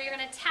your bronzer, you're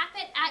going to tap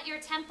it at your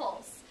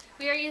temples.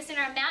 We are using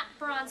our matte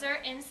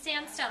bronzer in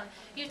Sandstone.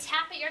 You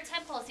tap at your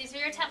temples. These are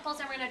your temples,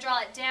 and we're going to draw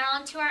it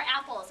down to our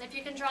apples. If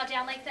you can draw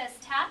down like this,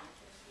 tap,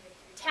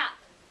 tap,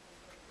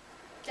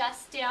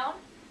 dust down,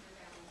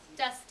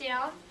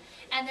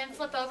 and then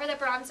flip over the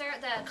bronzer,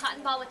 the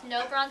cotton ball with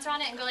no bronzer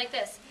on it, and go like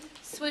this.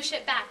 Swoosh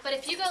it back. But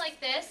if you go like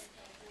this,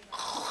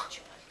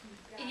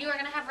 you are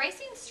going to have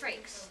racing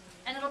streaks.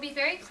 And it'll be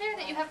very clear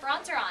that you have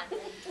bronzer on.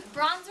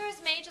 Bronzer is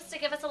made just to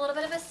give us a little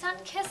bit of a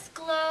sun-kissed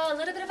glow, a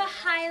little bit of a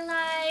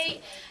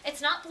highlight.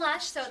 It's not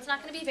blush, so it's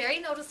not going to be very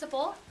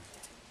noticeable.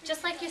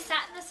 Just like you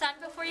sat in the sun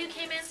before you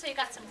came in, so you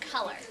got some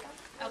color.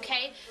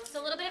 Okay? So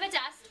a little bit of a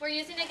dust. We're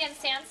using, again,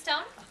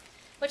 Sandstone,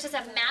 which is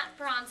a matte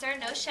bronzer,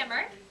 no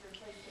shimmer.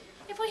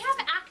 If we have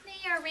acne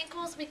or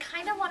wrinkles, we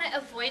kind of want to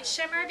avoid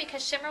shimmer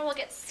because shimmer will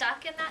get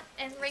stuck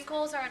in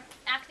wrinkles or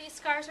acne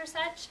scars or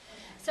such.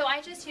 So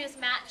I just use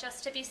matte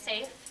just to be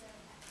safe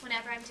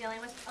whenever I'm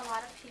dealing with a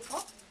lot of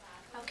people.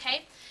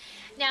 Okay?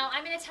 Now,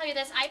 I'm going to tell you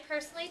this. I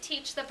personally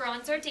teach the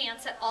bronzer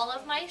dance at all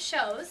of my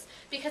shows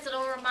because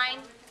it'll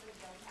remind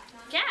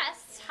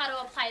guests how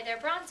to apply their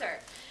bronzer.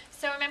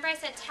 So remember I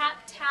said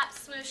tap, tap,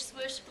 swoosh,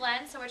 swoosh,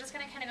 blend. So we're just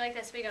going to kind of go like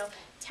this. We go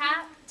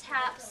tap,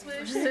 tap,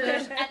 swoosh, swoosh,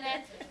 and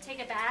then take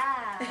it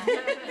back.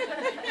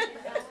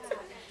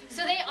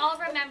 So they all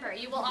remember.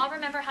 You will all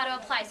remember how to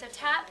apply. So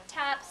tap,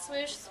 tap,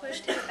 swoosh,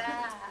 swoosh, take it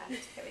back.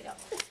 Here we go.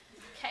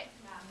 Okay.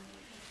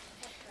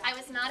 I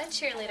was not a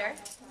cheerleader.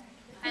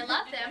 I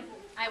love them.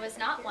 I was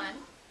not one.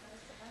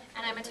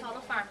 And I'm a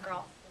total farm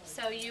girl.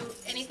 So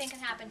anything can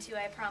happen to you,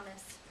 I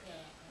promise.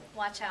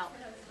 Watch out.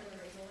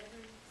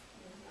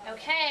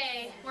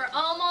 Okay, we're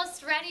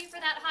almost ready for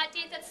that hot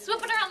date that's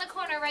swooping around the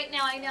corner right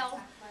now. I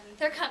know.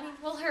 They're coming.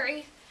 We'll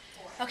hurry.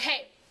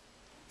 Okay,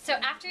 so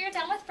after you're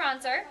done with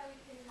bronzer,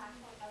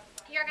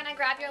 you're going to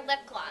grab your lip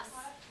gloss.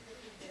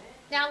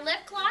 Now,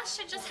 lip gloss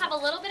should just have a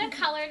little bit of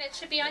color, and it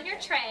should be on your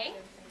tray.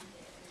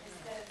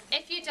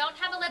 If you don't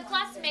have a lip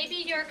gloss, maybe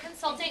your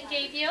consultant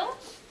gave you.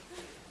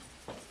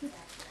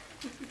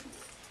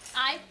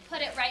 I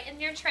put it right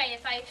in your tray.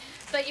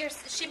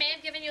 She may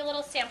have given you a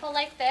little sample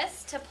like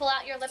this to pull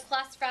out your lip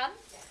gloss from.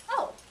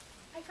 Oh,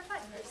 I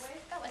forgot yours.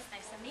 That was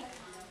nice of me.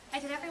 I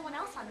did everyone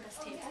else on this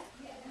table.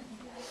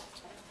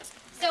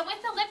 So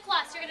with the lip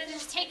gloss, you're going to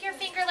just take your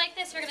finger like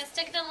this. You're going to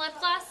stick it in the lip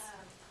gloss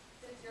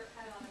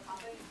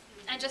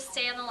and just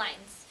stay on the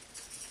lines.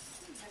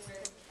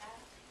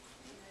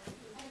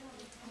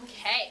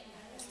 Okay.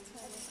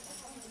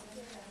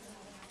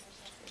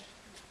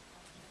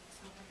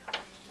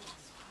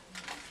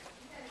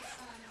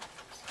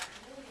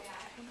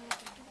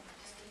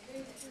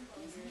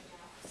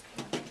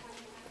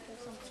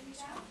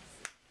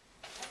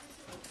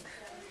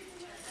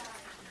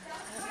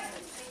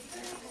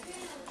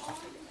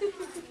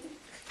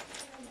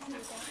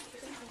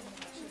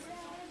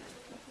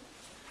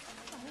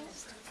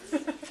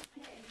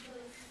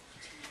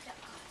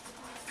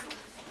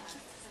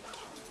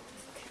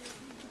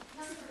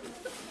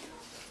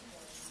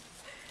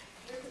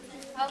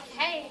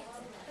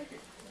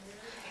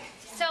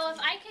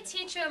 to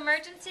teach you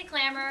Emergency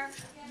Glamour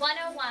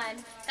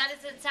 101. That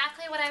is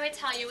exactly what I would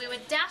tell you. We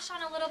would dash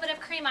on a little bit of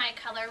cream eye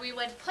color. We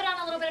would put on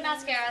a little bit of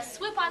mascara,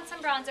 swoop on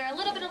some bronzer, a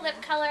little bit of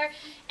lip color,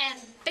 and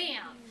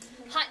bam!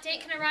 Hot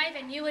date can arrive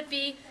and you would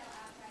be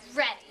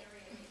ready.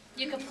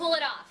 You could pull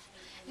it off.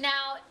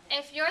 Now,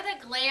 if you're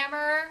the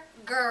glamour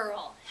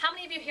girl, how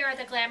many of you here are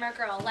the glamour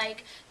girl?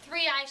 Like 3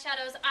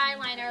 eyeshadows,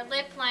 eyeliner,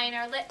 lip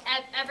liner,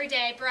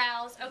 everyday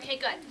brows. Okay,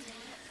 good.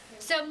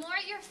 So more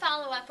at your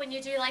follow-up when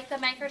you do like the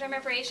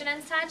microdermabrasion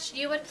and such,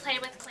 you would play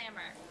with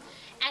glamour.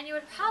 And you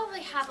would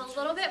probably have a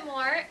little bit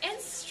more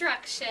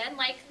instruction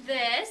like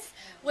this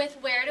with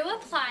where to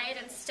apply it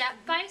and step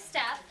by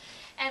step.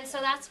 And so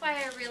that's why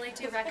I really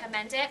do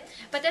recommend it.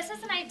 But this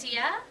is an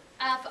idea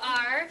of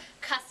our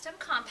custom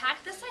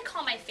compact. This I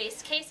call my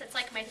face case. It's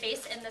like my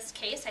face in this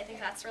case. I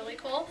think that's really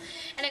cool.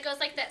 And it goes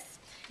like this.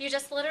 You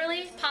just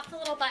literally pop the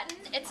little button.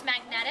 It's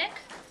magnetic.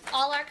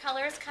 All our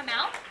colors come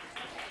out.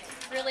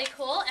 Really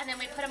cool. And then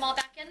we put them all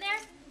back in there.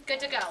 Good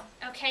to go.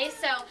 Okay,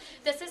 so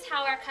this is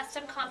how our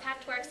custom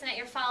compact works, and at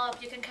your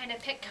follow-up you can kind of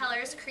pick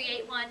colors,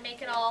 create one,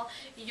 make it all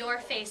your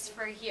face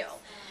for you.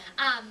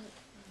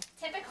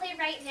 Typically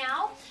right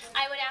now,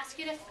 I would ask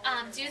you to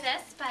do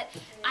this, but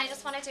I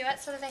just want to do it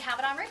so that they have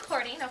it on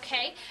recording,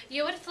 okay?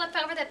 You would flip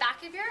over the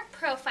back of your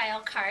profile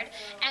card,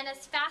 and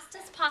as fast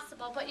as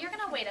possible, but you're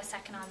going to wait a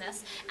second on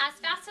this, as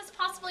fast as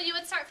possible you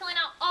would start filling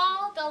out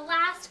all the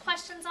last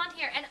questions on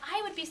here, and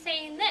I would be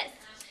saying this.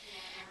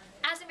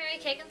 As a Mary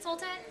Kay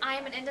consultant, I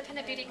am an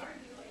independent beauty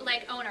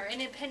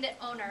independent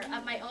owner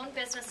of my own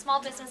business,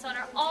 small business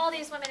owner. All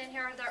these women in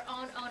here are their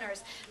own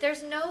owners.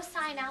 There's no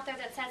sign out there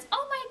that says,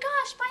 oh my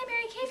gosh, buy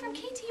Mary Kay from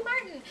KT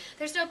Martin.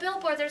 There's no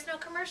billboard, there's no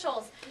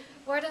commercials.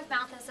 Word of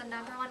mouth is the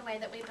 #1 way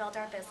that we build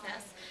our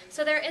business.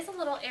 So there is a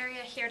little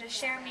area here to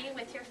share me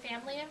with your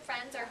family and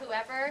friends or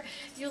whoever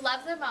you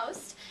love the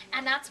most,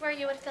 and that's where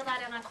you would fill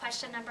that in on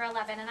question number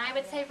 11. And I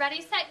would say,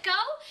 ready, set, go,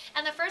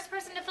 and the first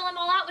person to fill them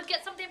all out would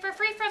get something for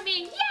free from me.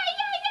 Yay, yay,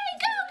 yay,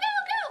 go, go,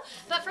 go!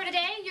 But for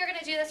today, you're going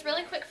to do this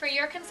really quick for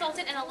your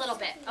consultant in a little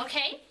bit,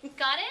 okay?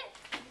 Got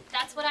it?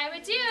 That's what I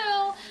would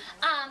do.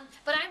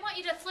 But I want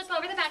you to flip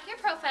over the back of your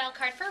profile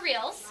card for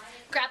reals,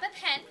 grab a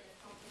pen,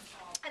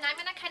 and I'm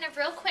going to kind of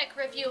real quick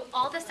review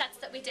all the sets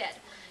that we did.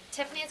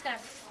 Tiffany is going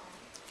to,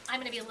 I'm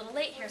going to be a little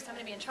late here, so I'm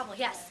going to be in trouble.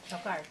 Yes.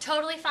 Okay.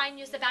 Totally fine.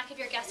 Use the back of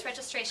your guest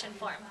registration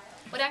form.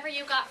 Whatever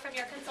you got from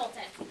your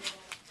consultant.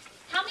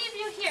 How many of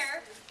you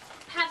here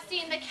have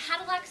seen the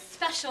Cadillac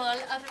Special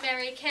of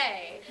Mary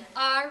Kay?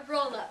 Our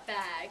roll-up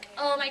bag.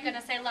 Oh my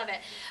goodness, I love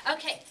it.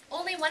 Okay,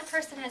 only one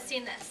person has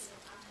seen this.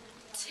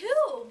 2.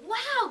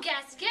 Wow,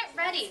 guests, get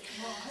ready.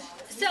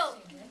 So,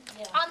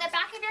 on the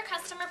back of your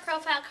customer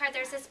profile card,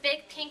 there's this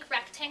big pink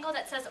rectangle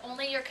that says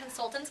only your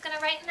consultant's going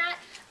to write in that.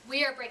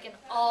 We are breaking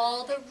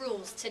all the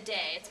rules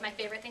today. It's my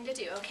favorite thing to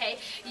do, okay?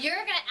 You're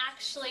going to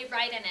actually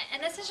write in it.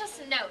 And this is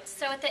just notes.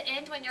 So at the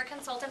end, when your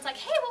consultant's like,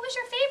 hey, what was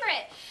your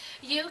favorite?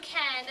 You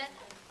can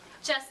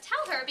just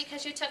tell her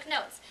because you took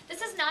notes.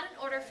 This is not an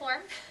order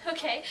form,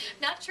 okay?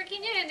 Not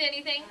tricking you into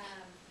anything.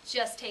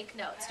 Just take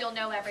notes. You'll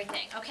know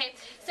everything, okay?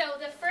 So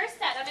the first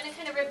set, I'm going to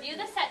kind of review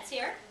the sets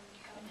here.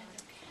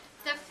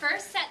 The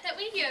first set that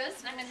we used,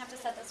 and I'm going to have to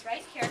set this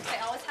right here because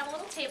I always have a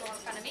little table in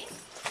front of me.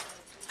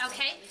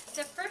 Okay,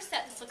 the first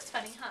set, this looks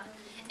funny, huh,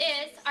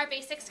 is our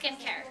basic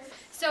skincare.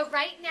 So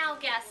right now,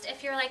 guests,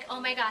 if you're like,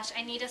 oh my gosh,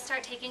 I need to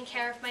start taking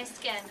care of my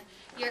skin,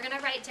 you're going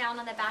to write down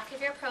on the back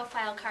of your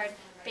profile card,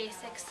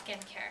 basic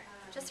skincare.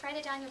 Just write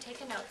it down, you're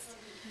taking notes.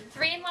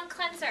 3-in-1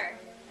 cleanser,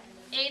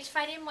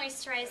 age-fighting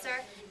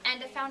moisturizer,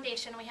 and a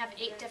foundation. We have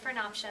 8 different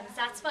options.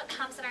 That's what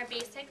comes in our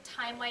basic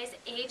time-wise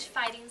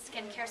age-fighting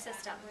skincare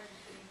system.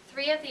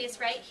 3 of these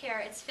right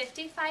here. It's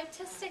 $55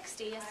 to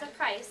 $60 is the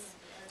price.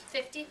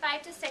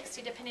 $55 to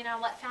 $60 depending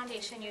on what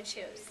foundation you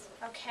choose.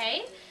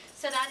 Okay,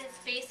 so that is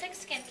basic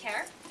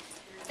skincare.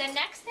 The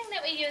next thing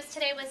that we used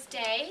today was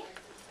day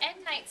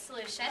and night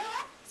solution.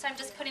 So I'm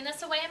just putting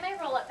this away in my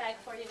roll-up bag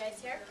for you guys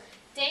here.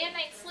 Day and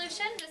night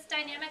solution. This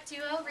Dynamic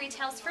Duo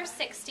retails for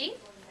 $60.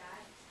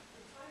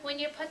 When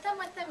you put them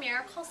with the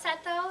Miracle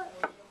set though,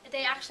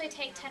 they actually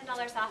take $10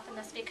 off and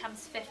this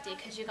becomes $50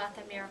 because you got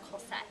the Miracle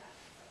set.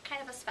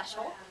 Kind of a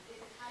special.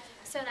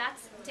 So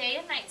that's day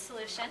and night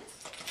solution.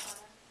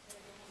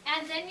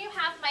 And then you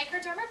have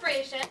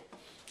microdermabrasion.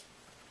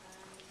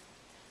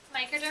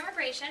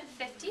 Microdermabrasion,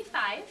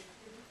 $55.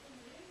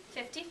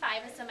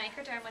 $55 is the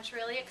microderm, which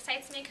really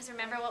excites me because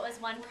remember what was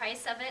one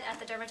price of it at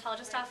the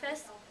dermatologist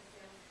office?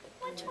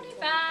 $125,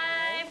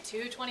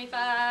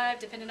 $225,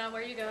 depending on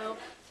where you go.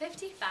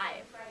 $55.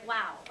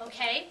 Wow,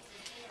 okay.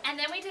 And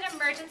then we did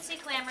Emergency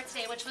Glamour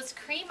today, which was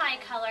cream eye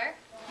color,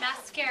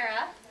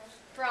 mascara,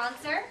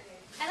 bronzer,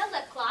 and a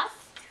lip gloss.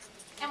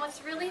 And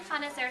what's really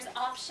fun is there's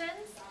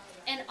options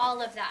in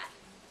all of that.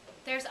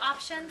 There's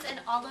options in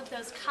all of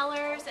those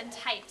colors and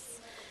types.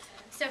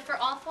 So for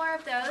all 4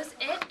 of those,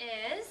 it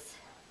is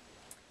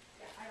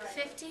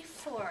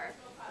 $54.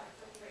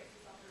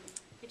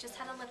 We just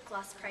had a lip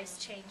gloss price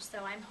change,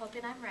 so I'm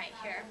hoping I'm right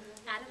here.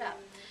 Add it up.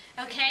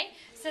 Okay,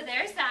 so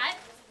there's that.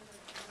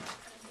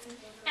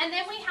 And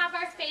then we have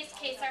our face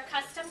case, our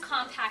custom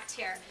compact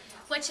here,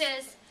 which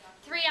is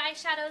 3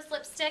 eyeshadows,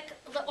 lipstick,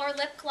 or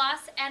lip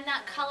gloss, and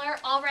that color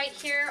all right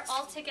here,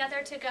 all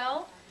together to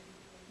go.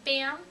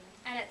 Bam.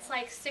 And it's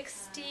like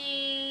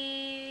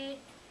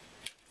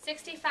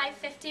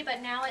 65.50, but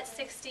now it's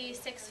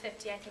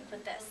 66.50, I think,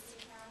 with this.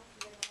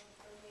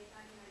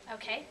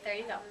 Okay, there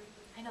you go.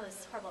 I know this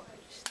is horrible, but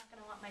she's not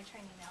going to want my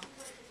training now.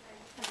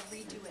 I'm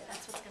going to redo it.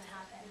 That's what's going to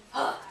happen.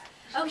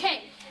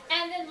 Okay,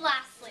 and then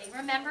lastly,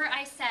 remember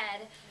I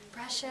said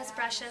brushes,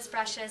 brushes,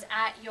 brushes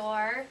at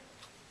your...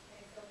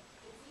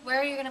 Where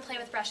are you going to play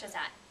with brushes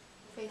at?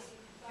 Face.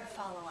 Your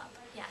follow-up.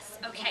 Yes,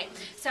 okay.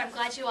 So I'm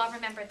glad you all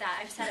remembered that.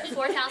 I've said it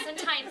 4,000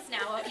 times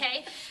now,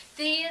 okay?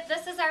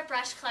 This is our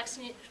brush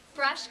collection,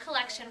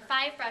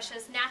 5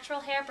 brushes, natural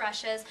hair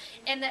brushes.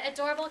 In the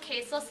adorable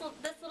case, this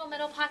little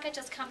middle pocket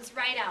just comes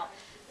right out.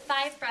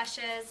 5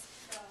 brushes,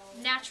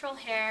 natural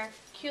hair,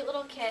 cute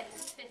little kit,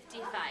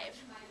 $55.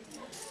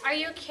 Are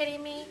you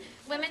kidding me?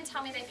 Women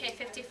tell me they pay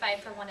 $55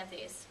 for one of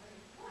these.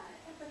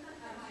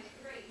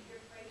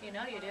 You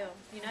know you do.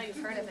 You know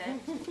you've heard of it.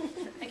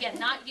 Again,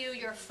 not you,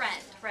 your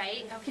friend,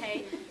 right?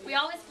 Okay? We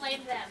always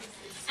blame them.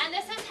 And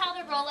this is how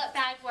the roll-up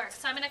bag works.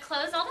 So I'm going to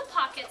close all the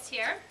pockets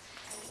here.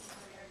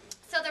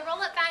 So the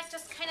roll-up bag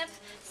just kind of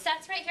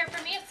sets right here.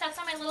 For me, it sets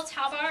on my little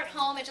towel bar at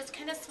home. It just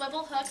kind of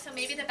swivel hooks, so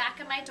maybe the back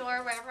of my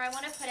door, wherever I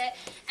want to put it.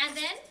 And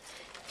then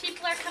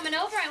people are coming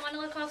over. I want to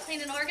look all clean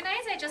and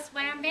organized. I just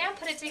wham, bam,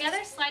 put it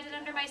together, slide it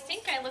under my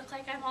sink. I look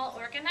like I'm all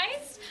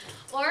organized.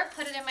 Or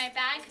put it in my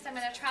bag because I'm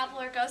going to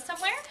travel or go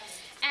somewhere.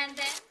 And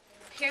then,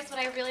 here's what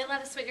I really love.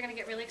 This is what you're going to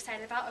get really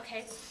excited about.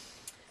 Okay.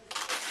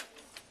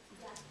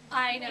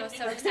 I know,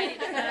 so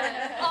exciting.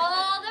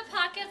 All the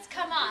pockets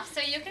come off. So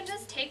you can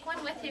just take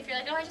one with you. If you're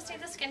like, oh, I just need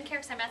the skincare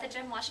because I'm at the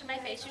gym washing my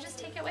face, you just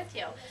take it with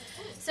you.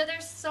 So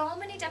there's so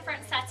many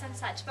different sets and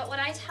such. But what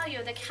I tell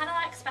you, the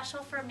Cadillac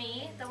Special for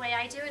me, the way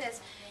I do it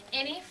is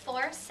any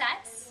 4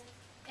 sets,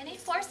 and you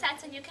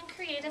can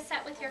create a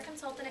set with your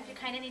consultant if you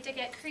kind of need to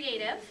get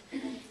creative.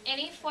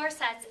 Any 4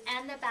 sets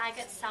and the bag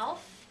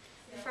itself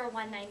for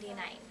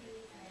 $199.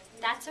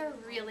 That's a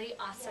really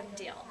awesome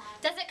deal.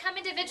 Does it come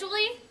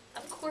individually?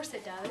 Of course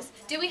it does.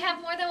 Do we have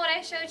more than what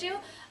I showed you?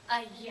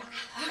 Yeah.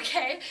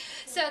 Okay.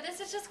 So this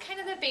is just kind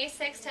of the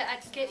basics to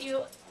get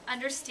you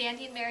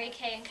understanding Mary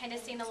Kay and kind of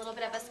seeing a little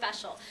bit of a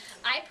special.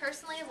 I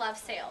personally love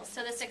sales,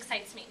 so this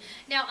excites me.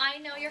 Now, I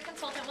know your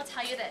consultant will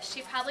tell you this.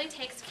 She probably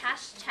takes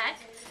cash check,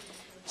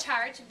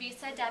 charge,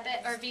 Visa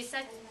debit, or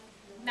Visa,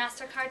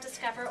 MasterCard,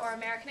 Discover, or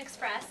American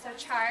Express, so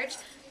charge.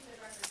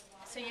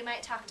 So you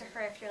might talk to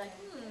her if you're like,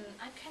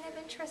 I'm kind of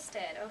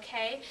interested,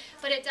 okay?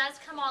 But it does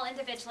come all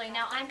individually.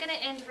 Now I'm going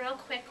to end real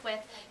quick with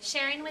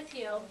sharing with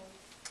you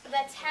the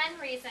 10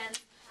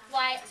 reasons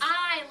why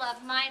I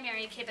love my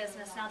Mary Kay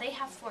business. Now they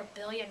have 4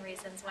 billion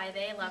reasons why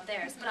they love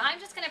theirs, but I'm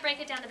just going to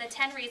break it down to the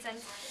 10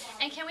 reasons.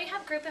 And can we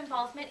have group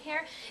involvement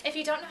here? If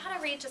you don't know how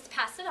to read, just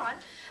pass it on,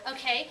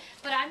 okay?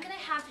 But I'm going to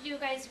have you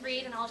guys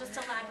read and I'll just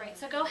elaborate.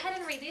 So go ahead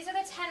and read. These are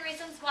the 10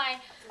 reasons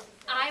why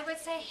I would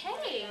say,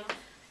 hey,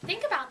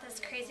 think about this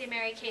crazy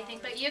Mary Kay thing,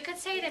 but you could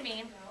say to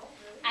me,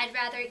 I'd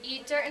rather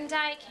eat dirt and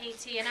die,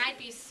 Katie, and I'd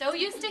be so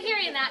used to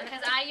hearing that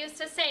because I used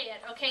to say it,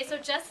 okay? So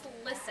just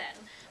listen.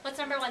 What's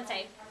number 1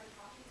 say?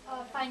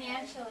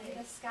 Financially,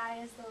 the sky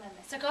is the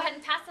limit. So go ahead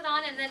and pass it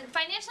on, and then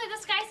financially, the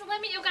sky's the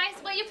limit, you guys.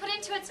 What you put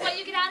into it's what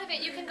you get out of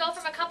it. You can go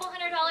from a couple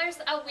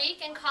 $100 a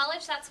week in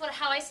college, that's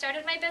how I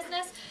started my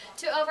business,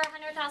 to over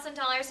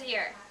 $100,000 a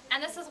year.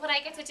 And this is what I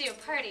get to do,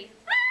 party.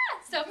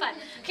 Ah, so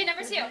fun. Okay,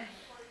 number 2.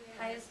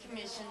 Highest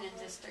commission in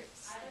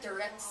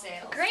direct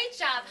sales. Great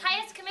job.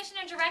 Highest commission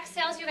in direct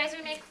sales. You guys,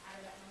 we make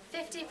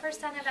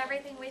 50% of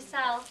everything we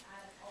sell.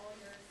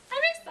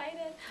 I'm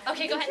excited.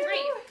 Okay, go ahead and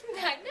read.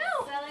 I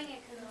know. Selling a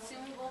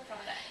consumable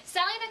product.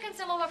 Selling a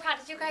consumable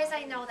product. You guys,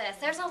 I know this.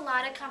 There's a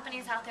lot of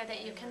companies out there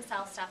that you can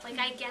sell stuff. Like,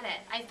 I get it.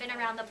 I've been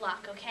around the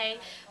block, okay?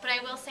 But I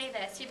will say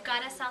this. You've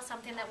got to sell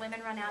something that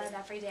women run out of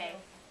every day.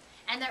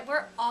 And that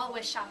we're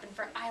always shopping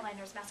for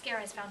eyeliners,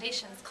 mascaras,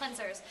 foundations,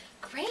 cleansers.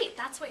 Great,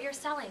 that's what you're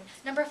selling.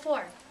 Number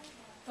 4.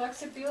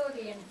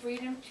 Flexibility and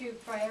freedom to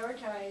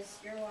prioritize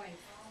your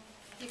life.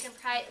 You can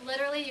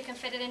literally, you can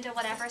fit it into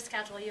whatever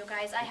schedule, you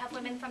guys. I have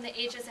women from the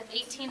ages of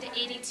 18 to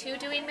 82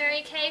 doing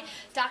Mary Kay,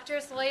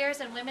 doctors, lawyers,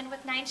 and women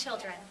with 9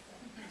 children.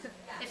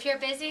 If you're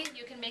busy,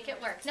 you can make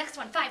it work. Next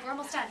one, 5, we're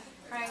almost done.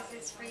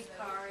 Prizes, free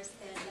cars,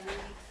 and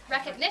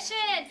recognition.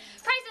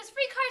 Prizes,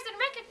 free cars, and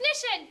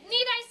recognition.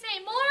 Need I say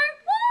more?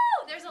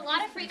 Woo! There's a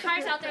lot of free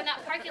cars out there in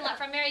that parking lot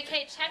from Mary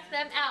Kay. Check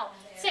them out.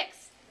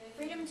 6.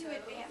 Freedom to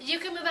advance. You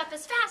can move up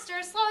as fast or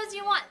as slow as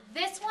you want.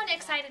 This one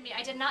excited me.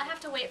 I did not have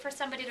to wait for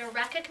somebody to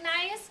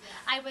recognize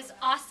I was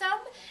awesome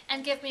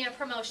and give me a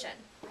promotion.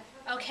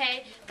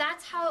 Okay?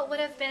 That's how it would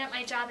have been at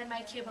my job in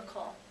my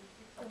cubicle,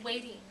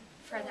 waiting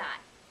for that.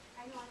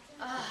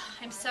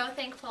 I'm so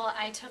thankful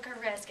I took a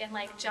risk and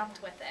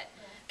jumped with it.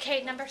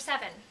 Okay, number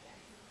 7.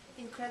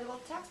 Incredible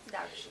tax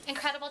deductions.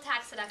 Incredible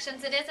tax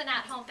deductions. It is an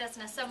at-home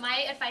business, so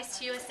my advice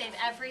to you is save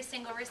every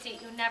single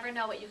receipt. You never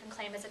know what you can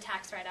claim as a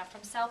tax write-off,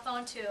 from cell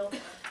phone to,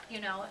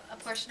 you know, a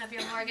portion of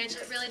your mortgage.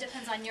 It really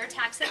depends on your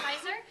tax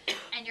advisor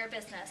and your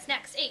business.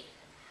 Next, 8.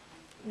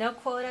 No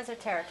quotas or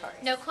territories.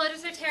 No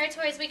quotas or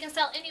territories. We can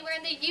sell anywhere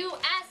in the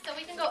U.S., so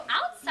we can go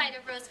outside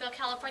of Roseville,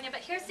 California.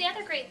 But here's the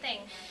other great thing.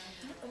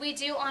 We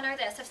do honor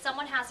this. If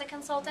someone has a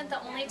consultant,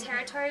 the only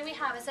territory we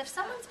have is if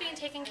someone's being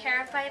taken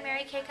care of by a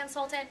Mary Kay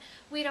consultant,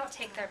 we don't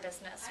take their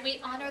business. We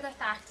honor the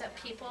fact that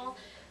people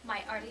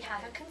might already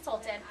have a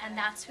consultant, and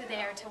that's who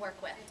they are to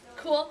work with.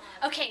 Cool?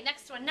 Okay,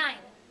 next one, 9.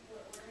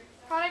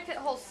 Product at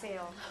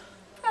wholesale.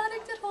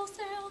 Product at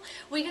wholesale.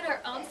 We get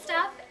our own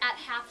stuff at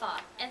half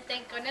off. And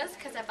thank goodness,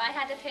 because if I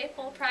had to pay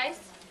full price,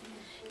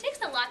 it takes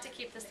a lot to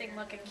keep this thing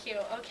looking cute,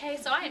 okay?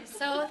 So I am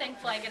so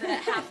thankful I get it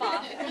at half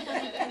off.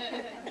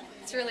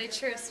 It's really a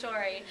true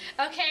story.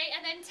 Okay,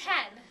 and then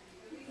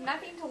 10.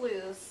 Nothing to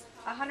lose.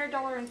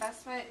 $100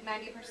 investment,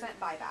 90%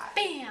 buyback.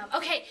 Bam!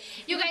 Okay,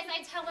 you guys,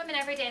 I tell women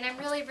every day, and I'm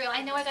really real.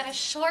 I know I got a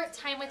short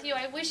time with you.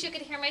 I wish you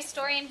could hear my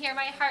story and hear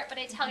my heart, but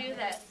I tell you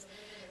this.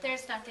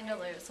 There's nothing to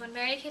lose. When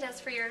Mary Kay does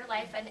for your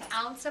life an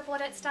ounce of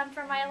what it's done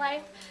for my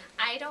life,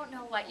 I don't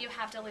know what you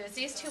have to lose.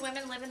 These 2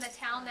 women live in the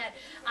town that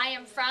I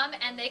am from,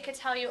 and they could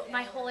tell you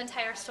my whole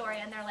entire story,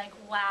 and they're like,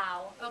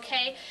 wow,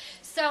 okay?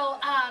 So,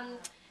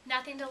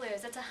 nothing to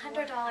lose. It's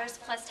 $100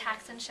 plus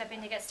tax and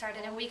shipping to get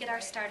started, and we get our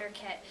starter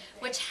kit,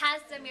 which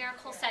has the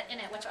Miracle set in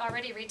it, which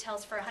already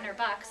retails for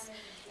 $100.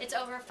 It's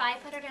over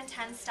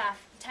 510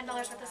 stuff, $10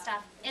 worth of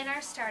stuff in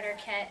our starter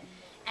kit.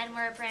 And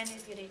we're a brand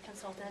new beauty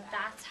consultant.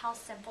 That's how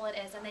simple it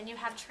is. And then you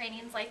have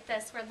trainings like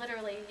this where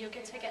literally you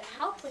get to get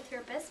help with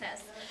your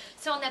business.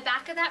 So on the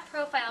back of that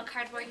profile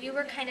card where you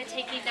were kind of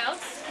taking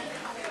notes,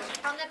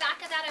 on the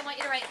back of that I want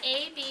you to write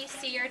A, B,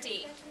 C, or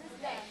D.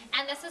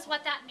 And this is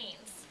what that means.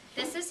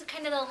 This is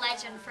kind of the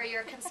legend for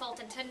your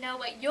consultant to know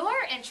what your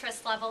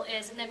interest level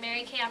is in the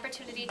Mary Kay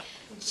opportunity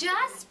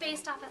just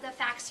based off of the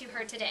facts you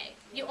heard today.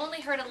 You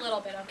only heard a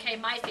little bit, okay?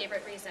 My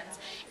favorite reasons.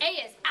 A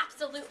is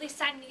absolutely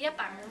sign me up,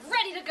 I'm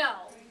ready to go.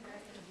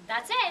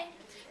 That's A.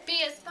 B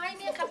is buy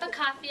me a cup of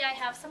coffee, I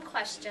have some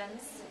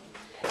questions.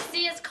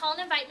 C is call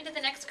and invite me to the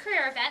next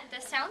career event,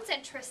 this sounds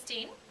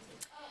interesting.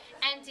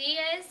 And D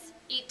is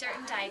eat dirt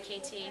and die,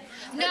 KT.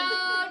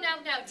 No, no,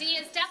 no. D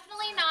is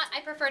definitely not I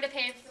prefer to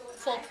pay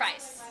full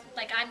price.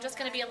 Like I'm just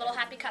going to be a little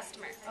happy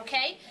customer,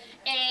 okay?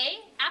 A,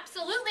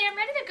 absolutely, I'm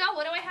ready to go.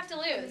 What do I have to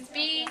lose?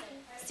 B,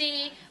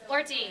 C,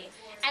 or D?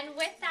 And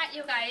with that,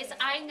 you guys,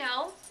 I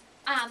know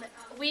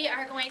we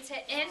are going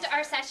to end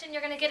our session.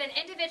 You're going to get an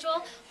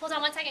individual, hold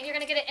on one second, you're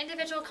going to get an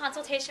individual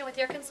consultation with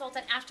your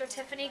consultant after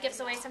Tiffany gives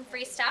away some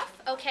free stuff,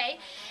 okay?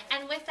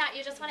 And with that,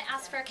 you just want to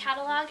ask for a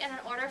catalog and an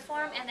order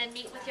form and then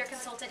meet with your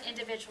consultant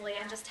individually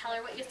and just tell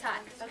her what you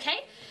thought,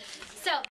 okay?